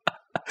 Yeah.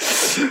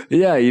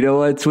 Yeah, you know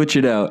what? Switch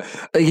it out.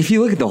 Like if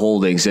you look at the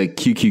holdings, like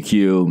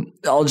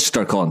QQQ, I'll just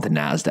start calling it the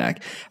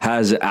NASDAQ,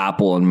 has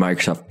Apple and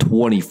Microsoft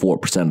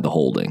 24% of the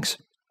holdings.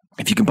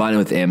 If you combine it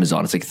with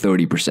Amazon, it's like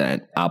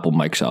 30%. Apple,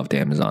 Microsoft,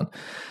 Amazon.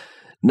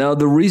 Now,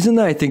 the reason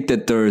that I think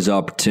that there is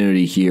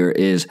opportunity here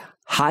is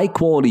high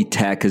quality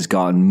tech has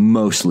gotten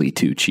mostly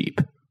too cheap.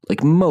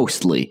 Like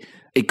mostly.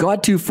 It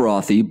got too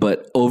frothy,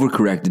 but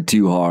overcorrected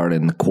too hard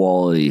in the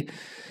quality.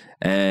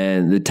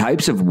 And the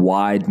types of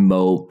wide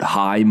moat,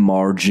 high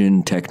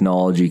margin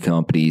technology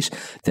companies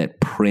that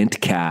print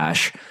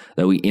cash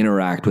that we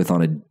interact with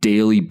on a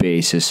daily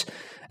basis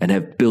and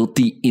have built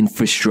the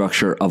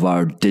infrastructure of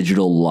our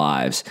digital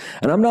lives.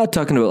 And I'm not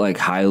talking about like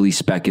highly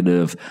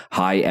speculative,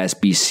 high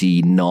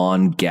SBC,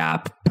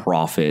 non-GAAP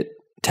profit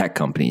tech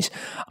companies.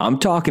 I'm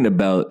talking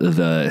about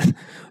the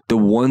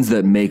ones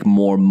that make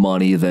more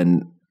money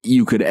than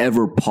you could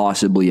ever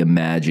possibly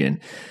imagine.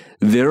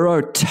 There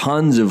are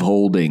tons of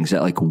holdings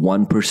at like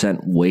 1%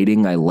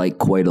 weighting I like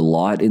quite a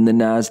lot in the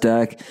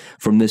NASDAQ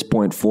from this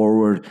point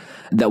forward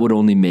that would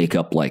only make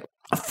up like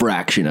a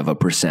fraction of a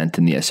percent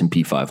in the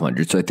S&P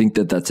 500. So I think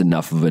that that's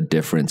enough of a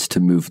difference to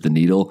move the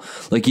needle.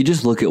 Like you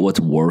just look at what's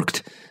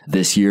worked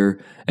this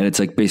year and it's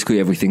like basically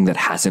everything that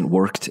hasn't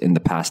worked in the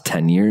past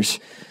 10 years.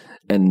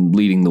 And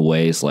leading the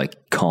way is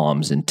like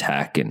comms and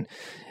tech and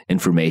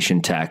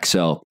information tech.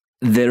 So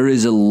there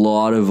is a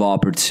lot of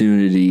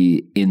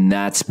opportunity in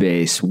that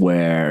space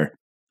where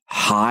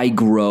high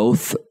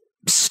growth,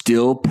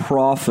 still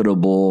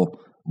profitable,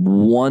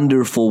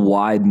 wonderful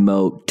wide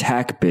moat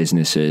tech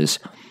businesses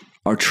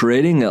are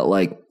trading at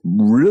like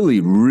really,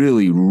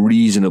 really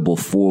reasonable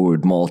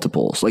forward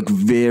multiples, like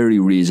very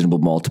reasonable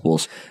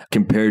multiples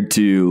compared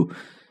to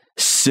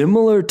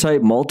similar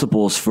type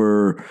multiples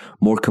for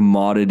more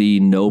commodity,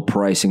 no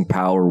pricing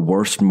power,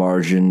 worst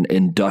margin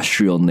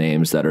industrial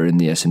names that are in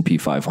the S&P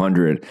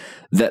 500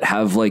 that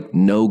have like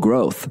no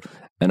growth.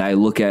 And I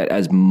look at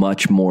as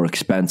much more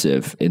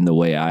expensive in the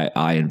way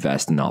I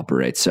invest and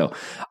operate. So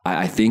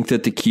I think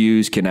that the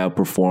Qs can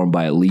outperform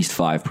by at least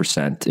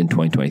 5% in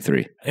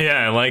 2023. Yeah,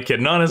 I like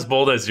it. Not as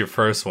bold as your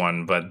first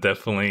one, but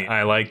definitely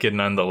I like it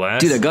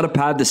nonetheless. Dude, I got to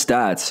pad the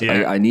stats.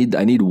 Yeah. I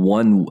need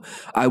one.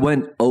 I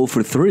went 0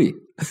 for 3.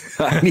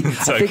 I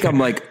think I'm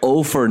like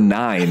 0 for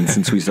 9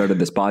 since we started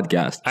this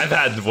podcast. I've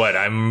had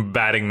I'm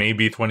batting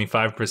maybe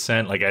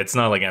 25%. Like it's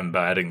not like I'm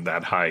batting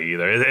that high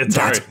either. That's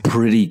hard.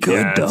 Pretty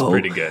good, though. That's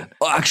pretty good.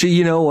 Actually,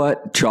 you know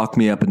what? Chalk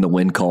me up in the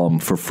win column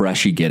for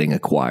Freshie getting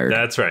acquired.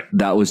 That's right.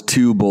 That was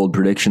 2 bold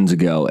predictions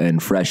ago,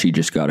 and Freshie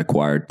just got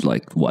acquired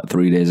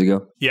 3 days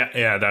ago?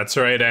 Yeah, that's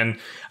right. And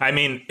I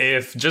mean,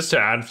 if just to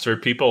add for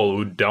people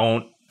who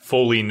don't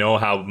fully know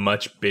how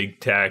much big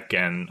tech,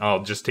 and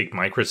I'll just take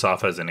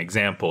Microsoft as an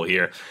example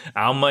here,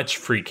 how much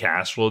free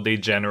cash flow they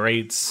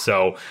generate.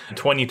 So in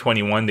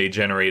 2021, they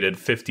generated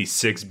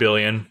 $56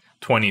 billion.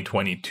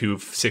 2022,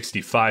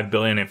 $65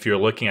 billion. If you're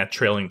looking at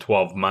trailing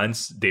 12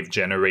 months, they've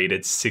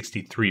generated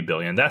 $63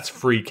 billion. That's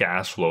free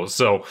cash flow.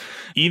 So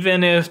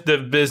even if the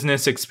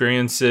business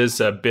experiences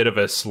a bit of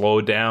a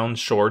slowdown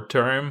short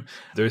term,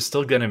 they're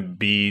still going to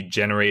be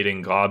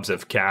generating gobs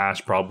of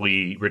cash,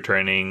 probably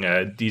returning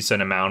a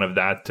decent amount of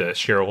that to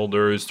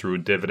shareholders through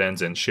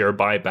dividends and share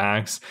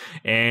buybacks,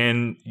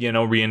 and,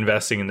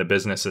 reinvesting in the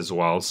business as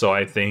well. So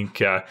I think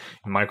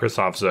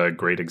Microsoft's a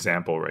great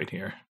example right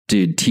here.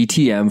 Dude,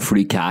 TTM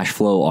free cash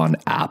flow on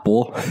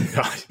Apple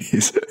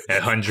is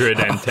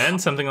 110,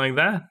 something like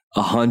that.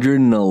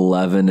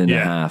 111 and a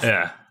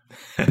half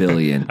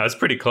billion. That's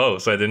pretty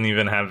close. I didn't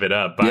even have it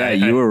up. Yeah,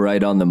 you were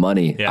right on the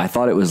money. Yeah. I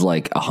thought it was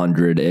like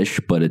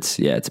 100-ish, but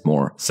it's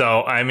more.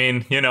 So, I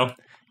mean,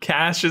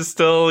 cash is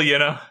still,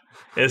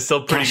 it's still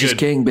pretty Cash good. Is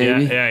king,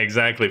 baby. Yeah,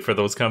 exactly, for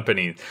those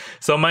companies.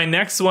 So my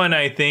next one,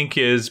 I think,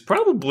 is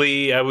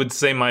probably, I would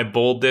say, my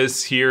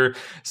boldest here.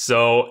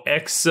 So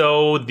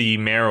Exo, the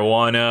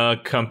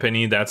marijuana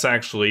company that's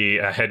actually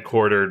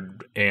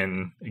headquartered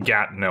in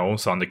Gatineau,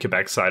 so on the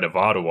Quebec side of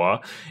Ottawa,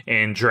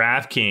 and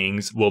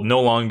DraftKings will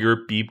no longer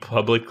be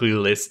publicly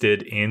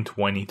listed in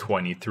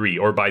 2023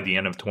 or by the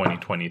end of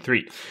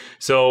 2023.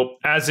 So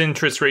as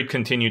interest rate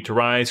continue to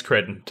rise,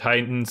 credit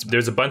tightens,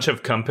 there's a bunch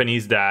of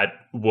companies that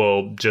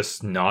will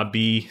just not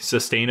be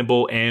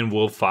sustainable and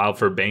will file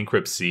for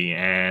bankruptcy.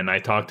 And I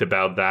talked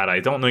about that.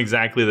 I don't know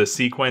exactly the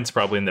sequence,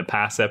 probably in the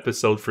past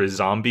episode for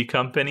zombie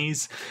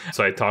companies.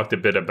 So I talked a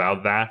bit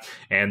about that.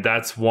 And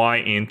that's why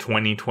in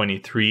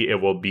 2023,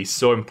 it will be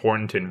so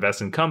important to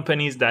invest in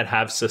companies that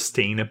have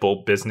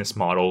sustainable business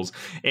models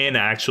and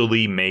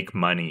actually make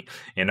money.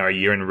 In our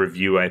year in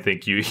review, I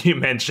think you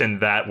mentioned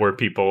that, where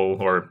people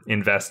or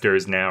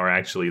investors now are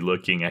actually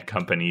looking at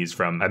companies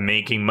from a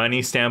making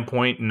money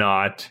standpoint,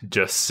 not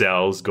just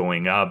sales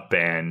going up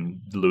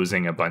and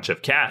losing a bunch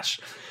of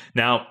cash.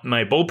 Now,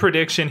 my bold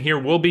prediction here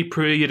will be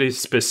pretty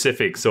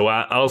specific. So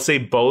I'll say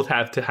both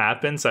have to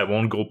happen. So I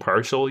won't go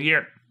partial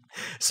here.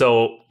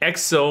 So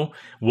XO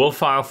will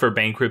file for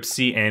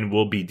bankruptcy and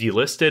will be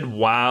delisted,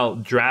 while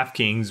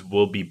DraftKings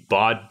will be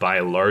bought by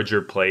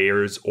larger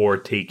players or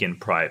taken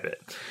private.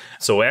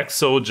 So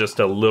XO, just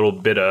a little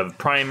bit of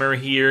primer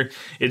here.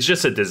 It's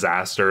just a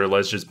disaster.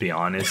 Let's just be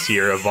honest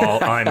here.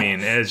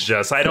 It's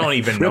just, I don't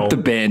even know. Rip the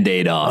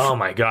Band-Aid off. Oh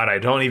my God. I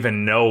don't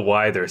even know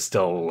why they're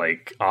still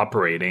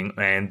operating,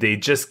 and they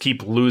just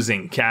keep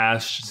losing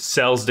cash.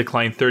 Sales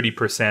declined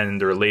 30% in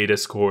their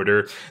latest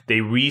quarter.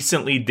 They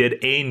recently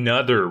did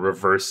another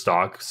reverse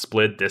stock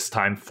split, this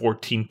time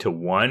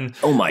 14-1.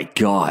 Oh my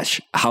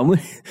gosh. How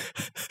many?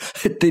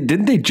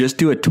 Didn't they just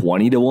do a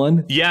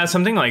 20-1? Yeah,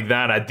 something like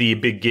that at the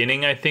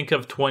beginning, I think,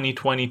 of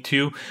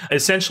 2022.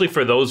 Essentially,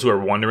 for those who are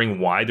wondering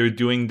why they're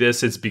doing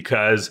this, it's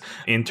because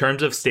in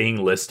terms of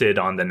staying listed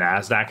on the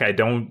NASDAQ, I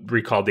don't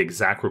recall the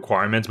exact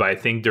requirements, but I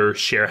think their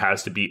share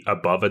has to be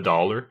above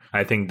 $1.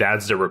 I think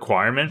that's the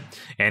requirement.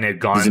 And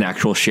there's an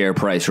actual share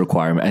price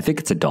requirement. I think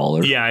it's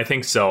 $1. Yeah, I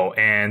think so.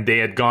 And they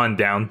had gone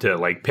down to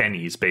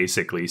pennies,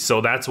 basically.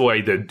 So that's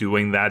why they're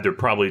doing that. They're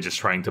probably just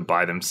trying to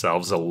buy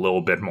themselves a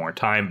little bit more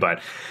time.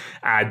 But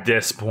at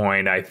this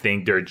point, I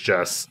think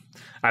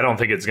I don't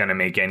think it's going to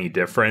make any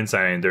difference.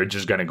 They're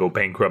just going to go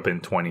bankrupt in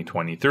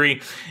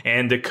 2023.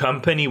 And the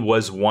company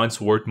was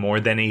once worth more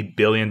than $1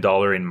 billion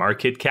in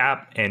market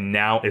cap, and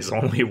now is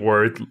only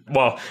worth,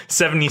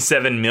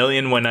 $77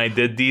 million when I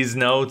did these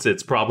notes.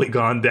 It's probably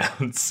gone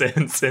down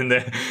since in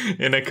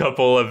a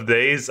couple of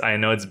days. I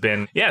know it's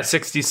been,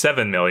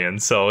 $67 million.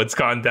 So it's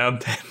gone down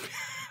 10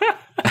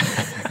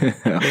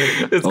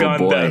 It's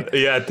gone down,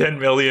 $10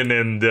 million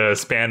in the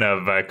span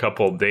of a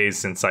couple of days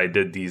since I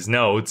did these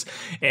notes.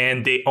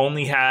 And they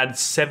only had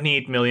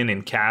 $78 million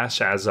in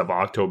cash as of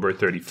October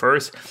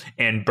 31st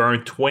and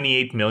burned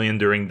 $28 million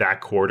during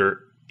that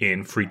quarter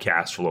in free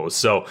cash flow.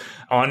 So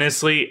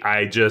honestly,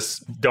 I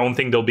just don't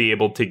think they'll be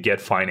able to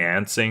get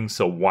financing.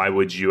 So why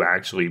would you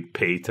actually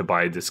pay to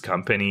buy this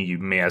company? You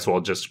may as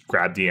well just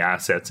grab the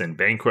assets in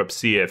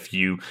bankruptcy if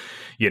you're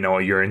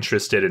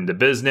interested in the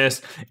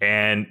business.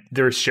 And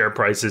their share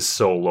price is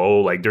so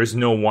low. There's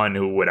no one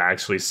who would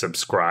actually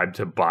subscribe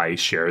to buy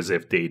shares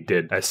if they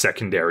did a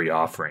secondary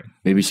offering.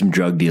 Maybe some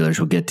drug dealers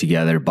will get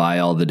together, buy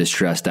all the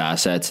distressed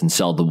assets and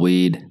sell the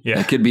weed. Yeah.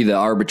 That could be the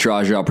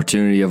arbitrage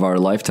opportunity of our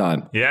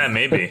lifetime. Yeah,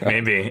 maybe.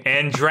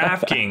 And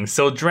DraftKings.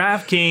 So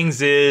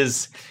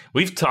DraftKings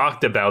we've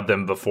talked about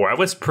them before. I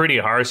was pretty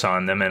harsh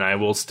on them, and I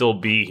will still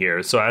be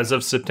here. So as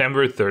of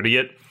September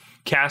 30th,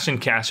 cash and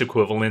cash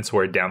equivalents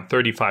were down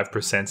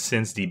 35%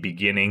 since the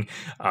beginning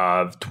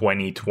of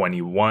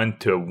 2021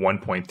 to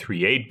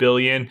 $1.38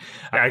 billion.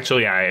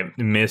 Actually, I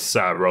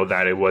miswrote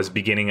that. It was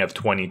beginning of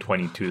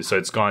 2022. So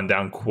it's gone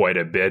down quite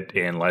a bit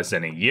in less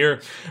than a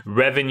year.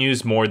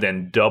 Revenues more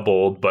than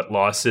doubled, but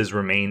losses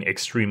remain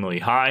extremely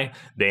high.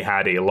 They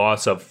had a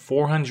loss of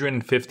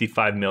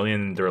 $455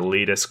 million in their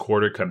latest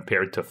quarter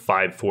compared to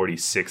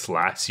 $546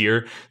 last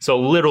year. So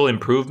little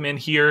improvement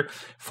here.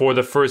 For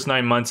the first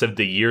 9 months of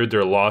the year,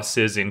 their losses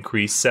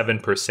increased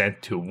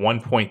 7% to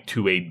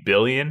 $1.28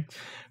 billion.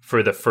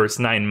 For the first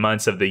 9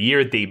 months of the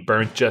year, they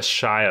burnt just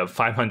shy of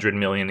 $500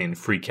 million in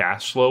free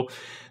cash flow.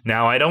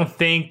 Now, I don't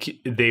think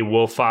they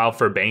will file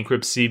for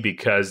bankruptcy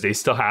because they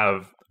still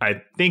have,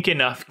 I think,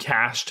 enough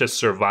cash to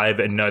survive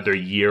another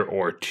year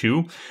or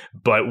two.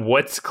 But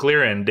what's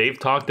clear, and they've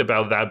talked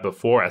about that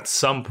before, at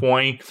some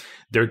point,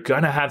 they're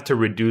going to have to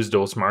reduce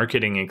those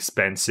marketing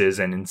expenses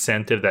and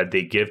incentive that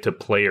they give to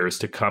players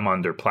to come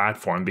on their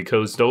platform,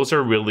 because those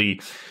are really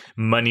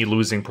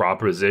money-losing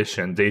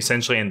propositions. They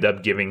essentially end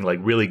up giving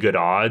really good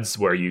odds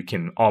where you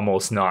can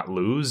almost not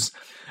lose.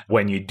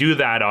 When you do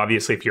that,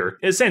 obviously,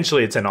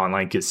 it's an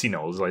online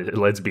casino,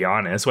 let's be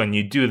honest. When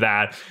you do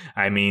that,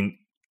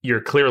 you're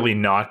clearly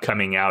not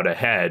coming out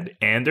ahead.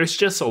 And there's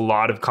just a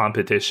lot of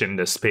competition in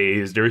the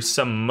space. There's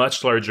some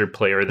much larger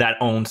player that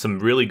owns some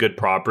really good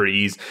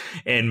properties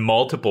and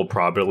multiple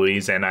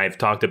properties. And I've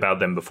talked about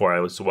them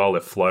before as well.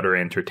 If Flutter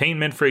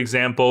Entertainment, for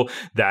example,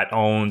 that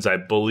owns, I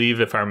believe,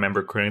 if I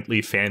remember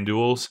correctly,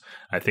 FanDuel's.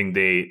 I think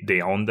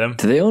they own them.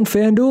 Do they own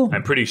FanDuel?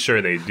 I'm pretty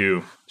sure they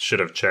do. Should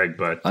have checked,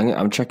 but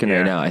I'm checking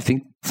right now. I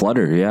think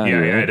Flutter, yeah,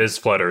 it is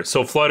Flutter.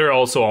 So Flutter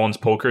also owns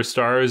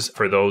PokerStars,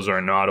 for those who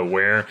are not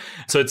aware.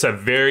 So it's a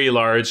very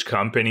large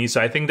company. So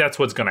I think that's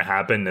what's going to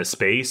happen in this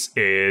space.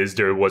 Is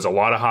there was a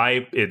lot of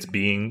hype. It's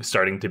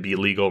starting to be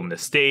legal in the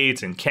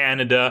States and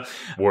Canada,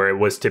 where it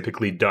was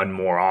typically done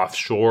more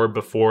offshore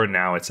before.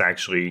 Now it's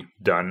actually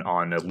done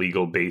on a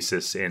legal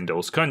basis in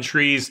those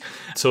countries.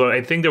 So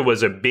I think there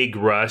was a big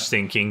rush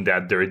thinking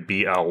that there'd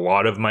be a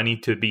lot of money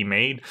to be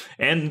made.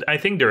 And I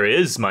think there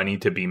is money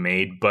to be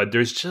made, but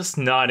there's just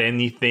not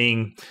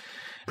anything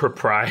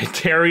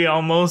proprietary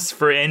almost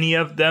for any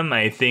of them.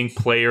 I think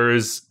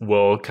players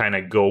will kind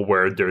of go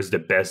where there's the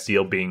best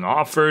deal being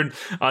offered,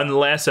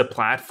 unless a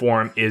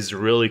platform is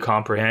really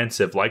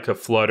comprehensive like a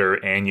Flutter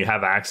and you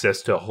have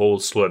access to a whole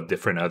slew of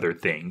different other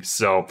things.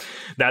 So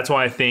that's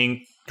why I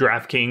think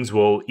DraftKings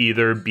will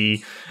either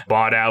be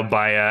bought out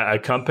by a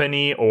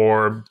company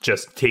or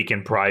just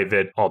taken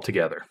private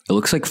altogether. It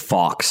looks like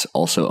Fox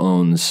also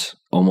owns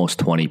almost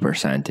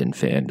 20% in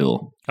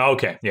FanDuel.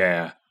 Okay.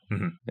 Yeah.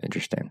 Mm-hmm.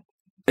 Interesting.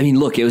 I mean,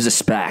 look, it was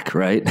a SPAC,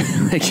 right?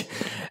 Like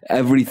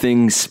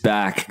everything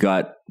SPAC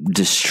got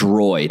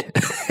destroyed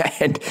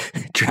and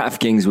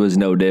DraftKings was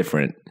no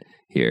different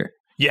here.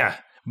 Yeah.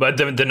 But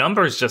the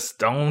numbers just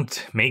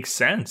don't make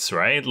sense,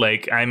 right?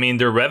 Like, I mean,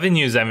 their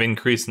revenues have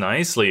increased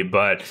nicely,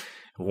 but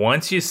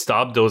once you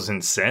stop those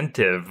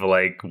incentives,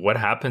 like what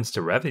happens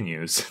to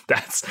revenues?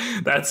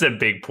 That's a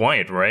big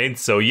point, right?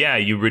 So yeah,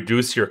 you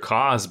reduce your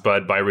costs,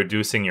 but by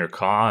reducing your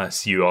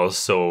costs, you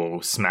also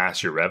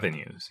smash your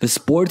revenues. The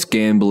sports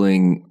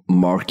gambling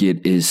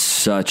market is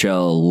such a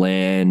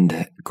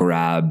land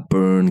grab,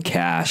 burn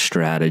cash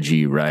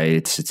strategy,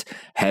 right? It's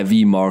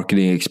heavy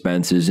marketing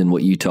expenses, and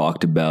what you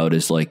talked about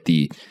is like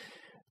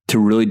to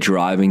really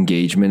drive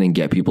engagement and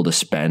get people to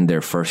spend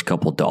their first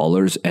couple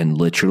dollars and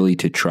literally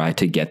to try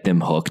to get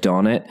them hooked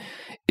on it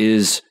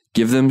is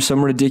give them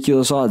some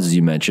ridiculous odds, as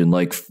you mentioned,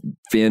 like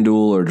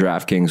FanDuel or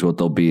DraftKings. What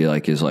they'll be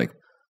like is like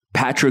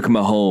Patrick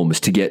Mahomes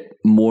to get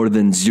more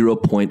than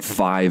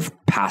 0.5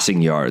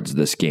 passing yards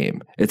this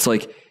game. It's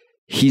like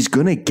he's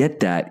going to get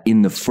that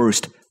in the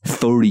first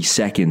 30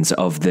 seconds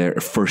of their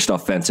first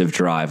offensive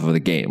drive of the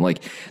game.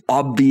 Like,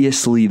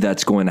 obviously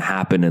that's going to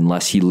happen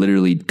unless he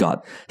literally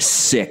got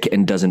sick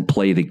and doesn't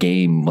play the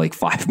game like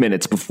 5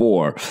 minutes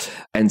before.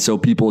 And so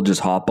people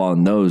just hop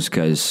on those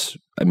because,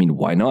 I mean,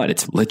 why not?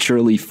 It's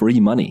literally free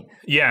money.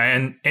 Yeah,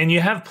 and you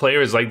have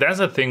players like, that's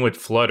the thing with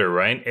Flutter,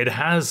 right? It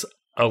has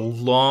a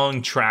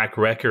long track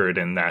record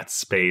in that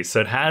space. So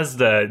it has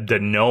the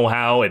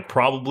know-how. It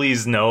probably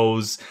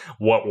knows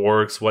what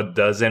works, what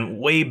doesn't,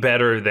 way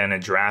better than a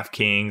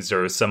DraftKings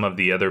or some of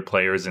the other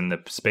players in the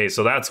space.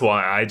 So that's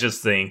why I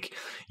just think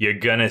you're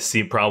going to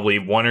see probably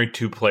one or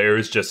two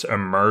players just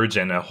emerge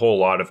and a whole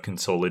lot of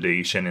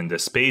consolidation in the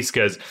space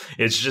because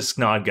it's just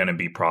not going to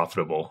be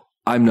profitable.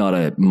 I'm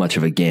not much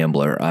of a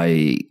gambler.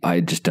 I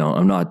just don't.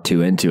 I'm not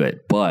too into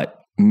it. But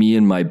me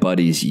and my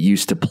buddies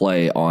used to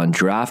play on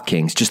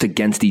DraftKings just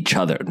against each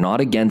other,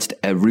 not against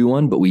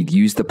everyone, but we'd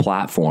use the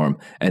platform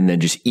and then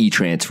just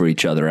e-transfer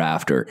each other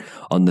after.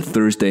 On the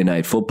Thursday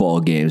night football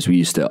games, we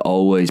used to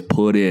always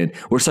put in,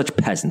 we're such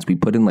peasants, we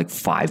put in like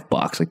 $5,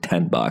 like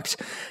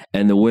 $10,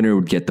 and the winner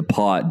would get the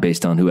pot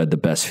based on who had the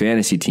best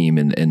fantasy team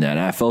in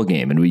that NFL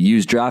game, and we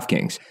used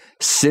DraftKings.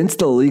 Since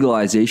the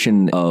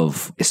legalization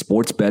of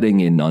sports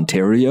betting in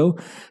Ontario,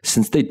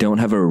 since they don't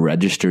have a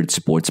registered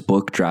sports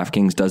book,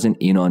 DraftKings doesn't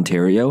in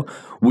Ontario,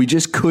 we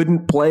just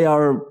couldn't play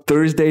our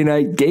Thursday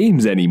night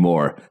games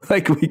anymore.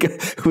 Like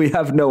we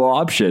have no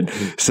option.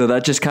 So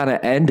that just kind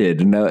of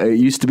ended. And it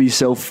used to be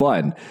so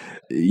fun.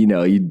 You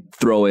know, you'd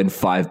throw in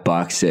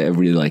 $5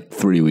 every like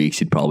 3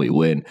 weeks, you'd probably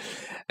win.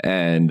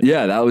 And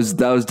yeah, that was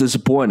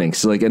disappointing.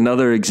 So like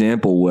another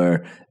example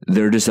where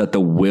they're just at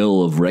the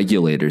will of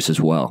regulators as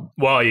well.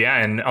 Well,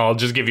 yeah, and I'll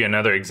just give you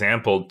another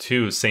example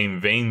too, same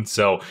vein.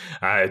 So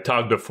I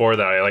talked before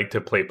that I like to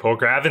play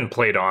poker. I haven't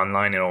played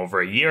online in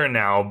over a year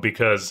now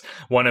because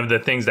one of the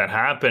things that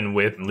happened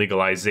with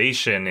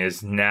legalization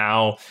is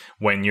now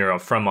when you're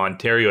from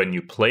Ontario and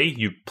you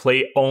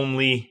play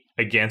only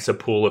against a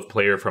pool of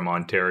players from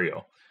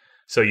Ontario.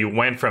 So you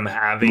went from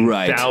having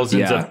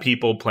thousands of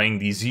people playing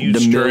these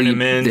huge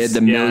tournaments.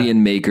 The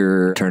million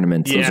maker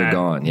tournaments, those are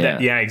gone.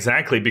 Yeah,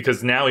 exactly.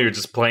 Because now you're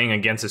just playing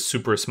against a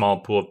super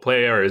small pool of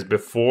players.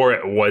 Before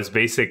it was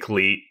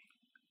basically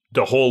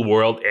the whole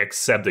world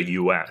except the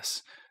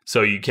US.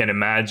 So you can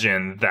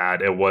imagine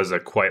that it was a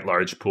quite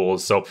large pool.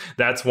 So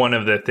that's one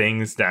of the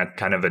things that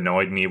kind of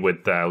annoyed me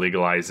with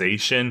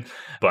legalization.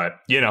 But,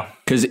 you know.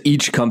 Because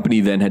each company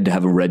then had to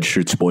have a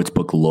registered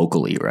sportsbook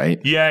locally, right?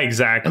 Yeah,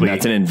 exactly. And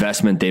that's an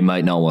investment they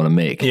might not want to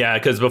make. Yeah,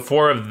 because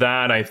before of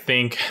that, I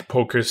think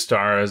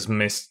PokerStars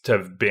must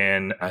have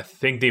been, I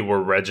think they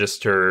were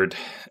registered.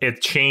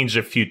 It changed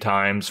a few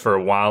times. For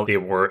a while, they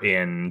were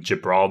in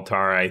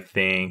Gibraltar, I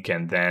think.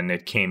 And then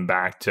it came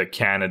back to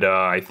Canada,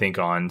 I think,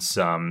 on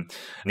some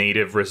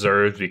native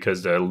reserves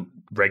because the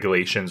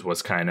regulations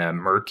was kind of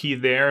murky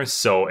there.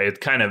 So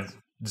it kind of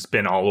has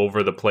been all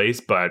over the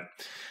place, but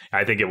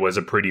I think it was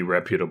a pretty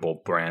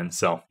reputable brand.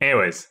 So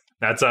anyways,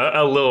 that's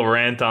a little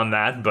rant on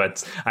that.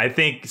 But I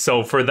think,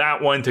 so for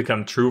that one to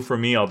come true for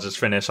me, I'll just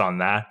finish on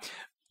that.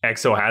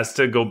 Exo has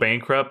to go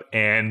bankrupt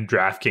and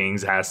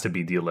DraftKings has to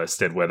be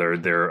delisted, whether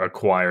they're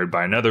acquired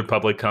by another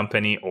public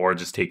company or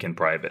just taken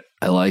private.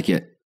 I like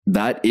it.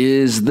 That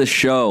is the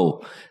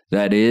show.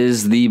 That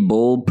is the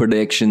bold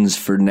predictions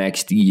for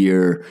next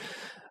year.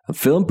 I'm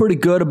feeling pretty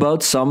good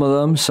about some of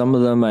them. Some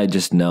of them I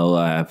just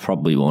know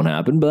probably won't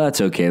happen, but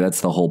that's okay.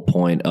 That's the whole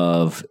point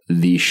of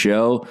the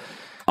show.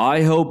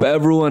 I hope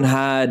everyone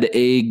had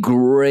a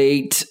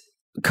great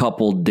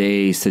couple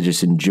days to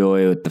just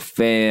enjoy with the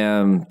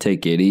fam,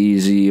 take it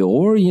easy,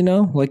 or, you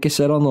know, like I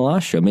said on the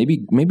last show,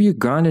 maybe you're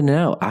grinding it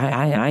out.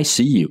 I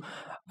see you.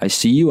 I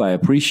see you. I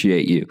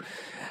appreciate you.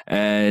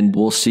 And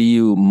we'll see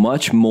you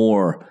much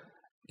more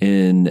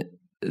in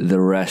the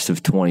rest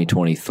of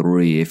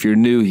 2023. If you're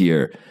new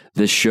here,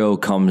 this show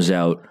comes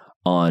out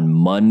on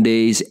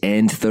Mondays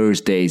and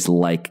Thursdays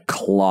like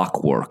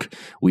clockwork.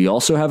 We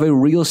also have a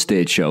real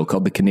estate show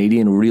called The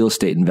Canadian Real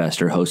Estate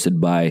Investor, hosted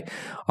by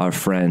our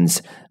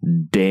friends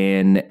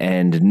Dan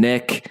and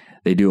Nick.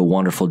 They do a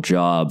wonderful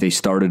job. They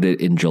started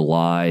it in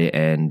July,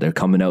 and they're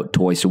coming out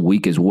twice a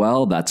week as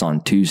well. That's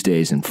on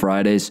Tuesdays and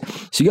Fridays.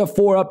 So you got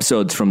 4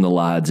 episodes from the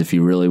lads if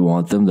you really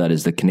want them. That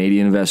is The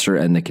Canadian Investor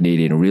and The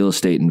Canadian Real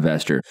Estate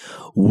Investor.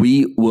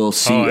 We will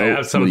see. I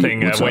have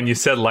something. When you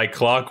said like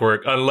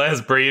clockwork,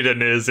 unless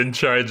Braden is in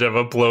charge of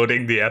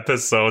uploading the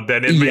episode,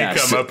 then it may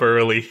come up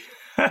early.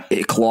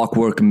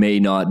 Clockwork may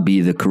not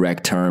be the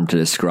correct term to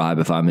describe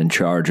if I'm in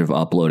charge of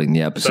uploading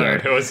the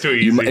episode. Sorry, it was too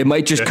easy. It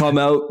might just come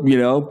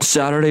out,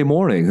 Saturday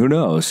morning. Who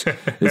knows?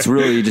 It's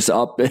really just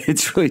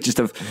It's really just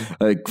a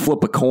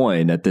flip a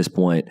coin at this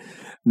point.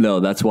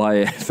 No, that's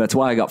why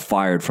I got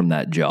fired from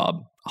that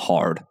job.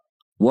 Hard.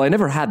 Well, I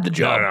never had the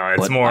job. No,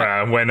 it's more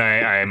when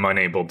I'm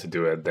unable to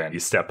do it, then you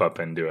step up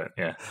and do it.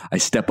 Yeah. I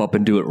step up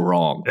and do it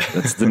wrong.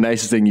 That's the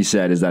nicest thing you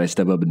said, is that I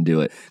step up and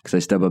do it, because I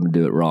step up and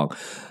do it wrong.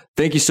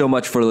 Thank you so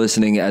much for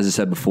listening. As I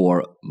said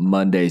before,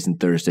 Mondays and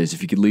Thursdays.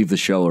 If you could leave the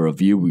show a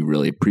review, we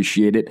really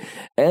appreciate it.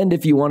 And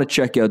if you want to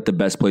check out the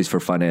best place for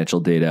financial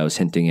data, I was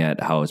hinting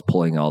at how I was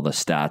pulling all the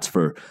stats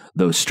for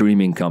those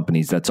streaming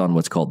companies. That's on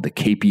what's called the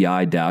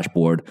KPI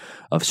dashboard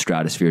of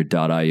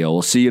stratosphere.io.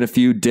 We'll see you in a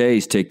few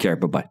days. Take care.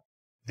 Bye-bye.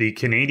 The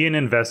Canadian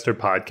Investor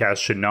Podcast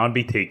should not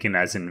be taken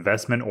as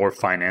investment or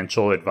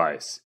financial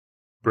advice.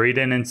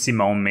 Braden and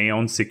Simone may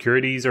own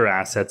securities or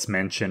assets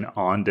mentioned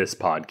on this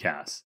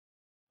podcast.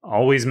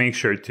 Always make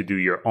sure to do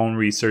your own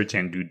research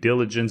and due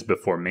diligence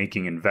before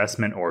making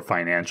investment or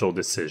financial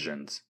decisions.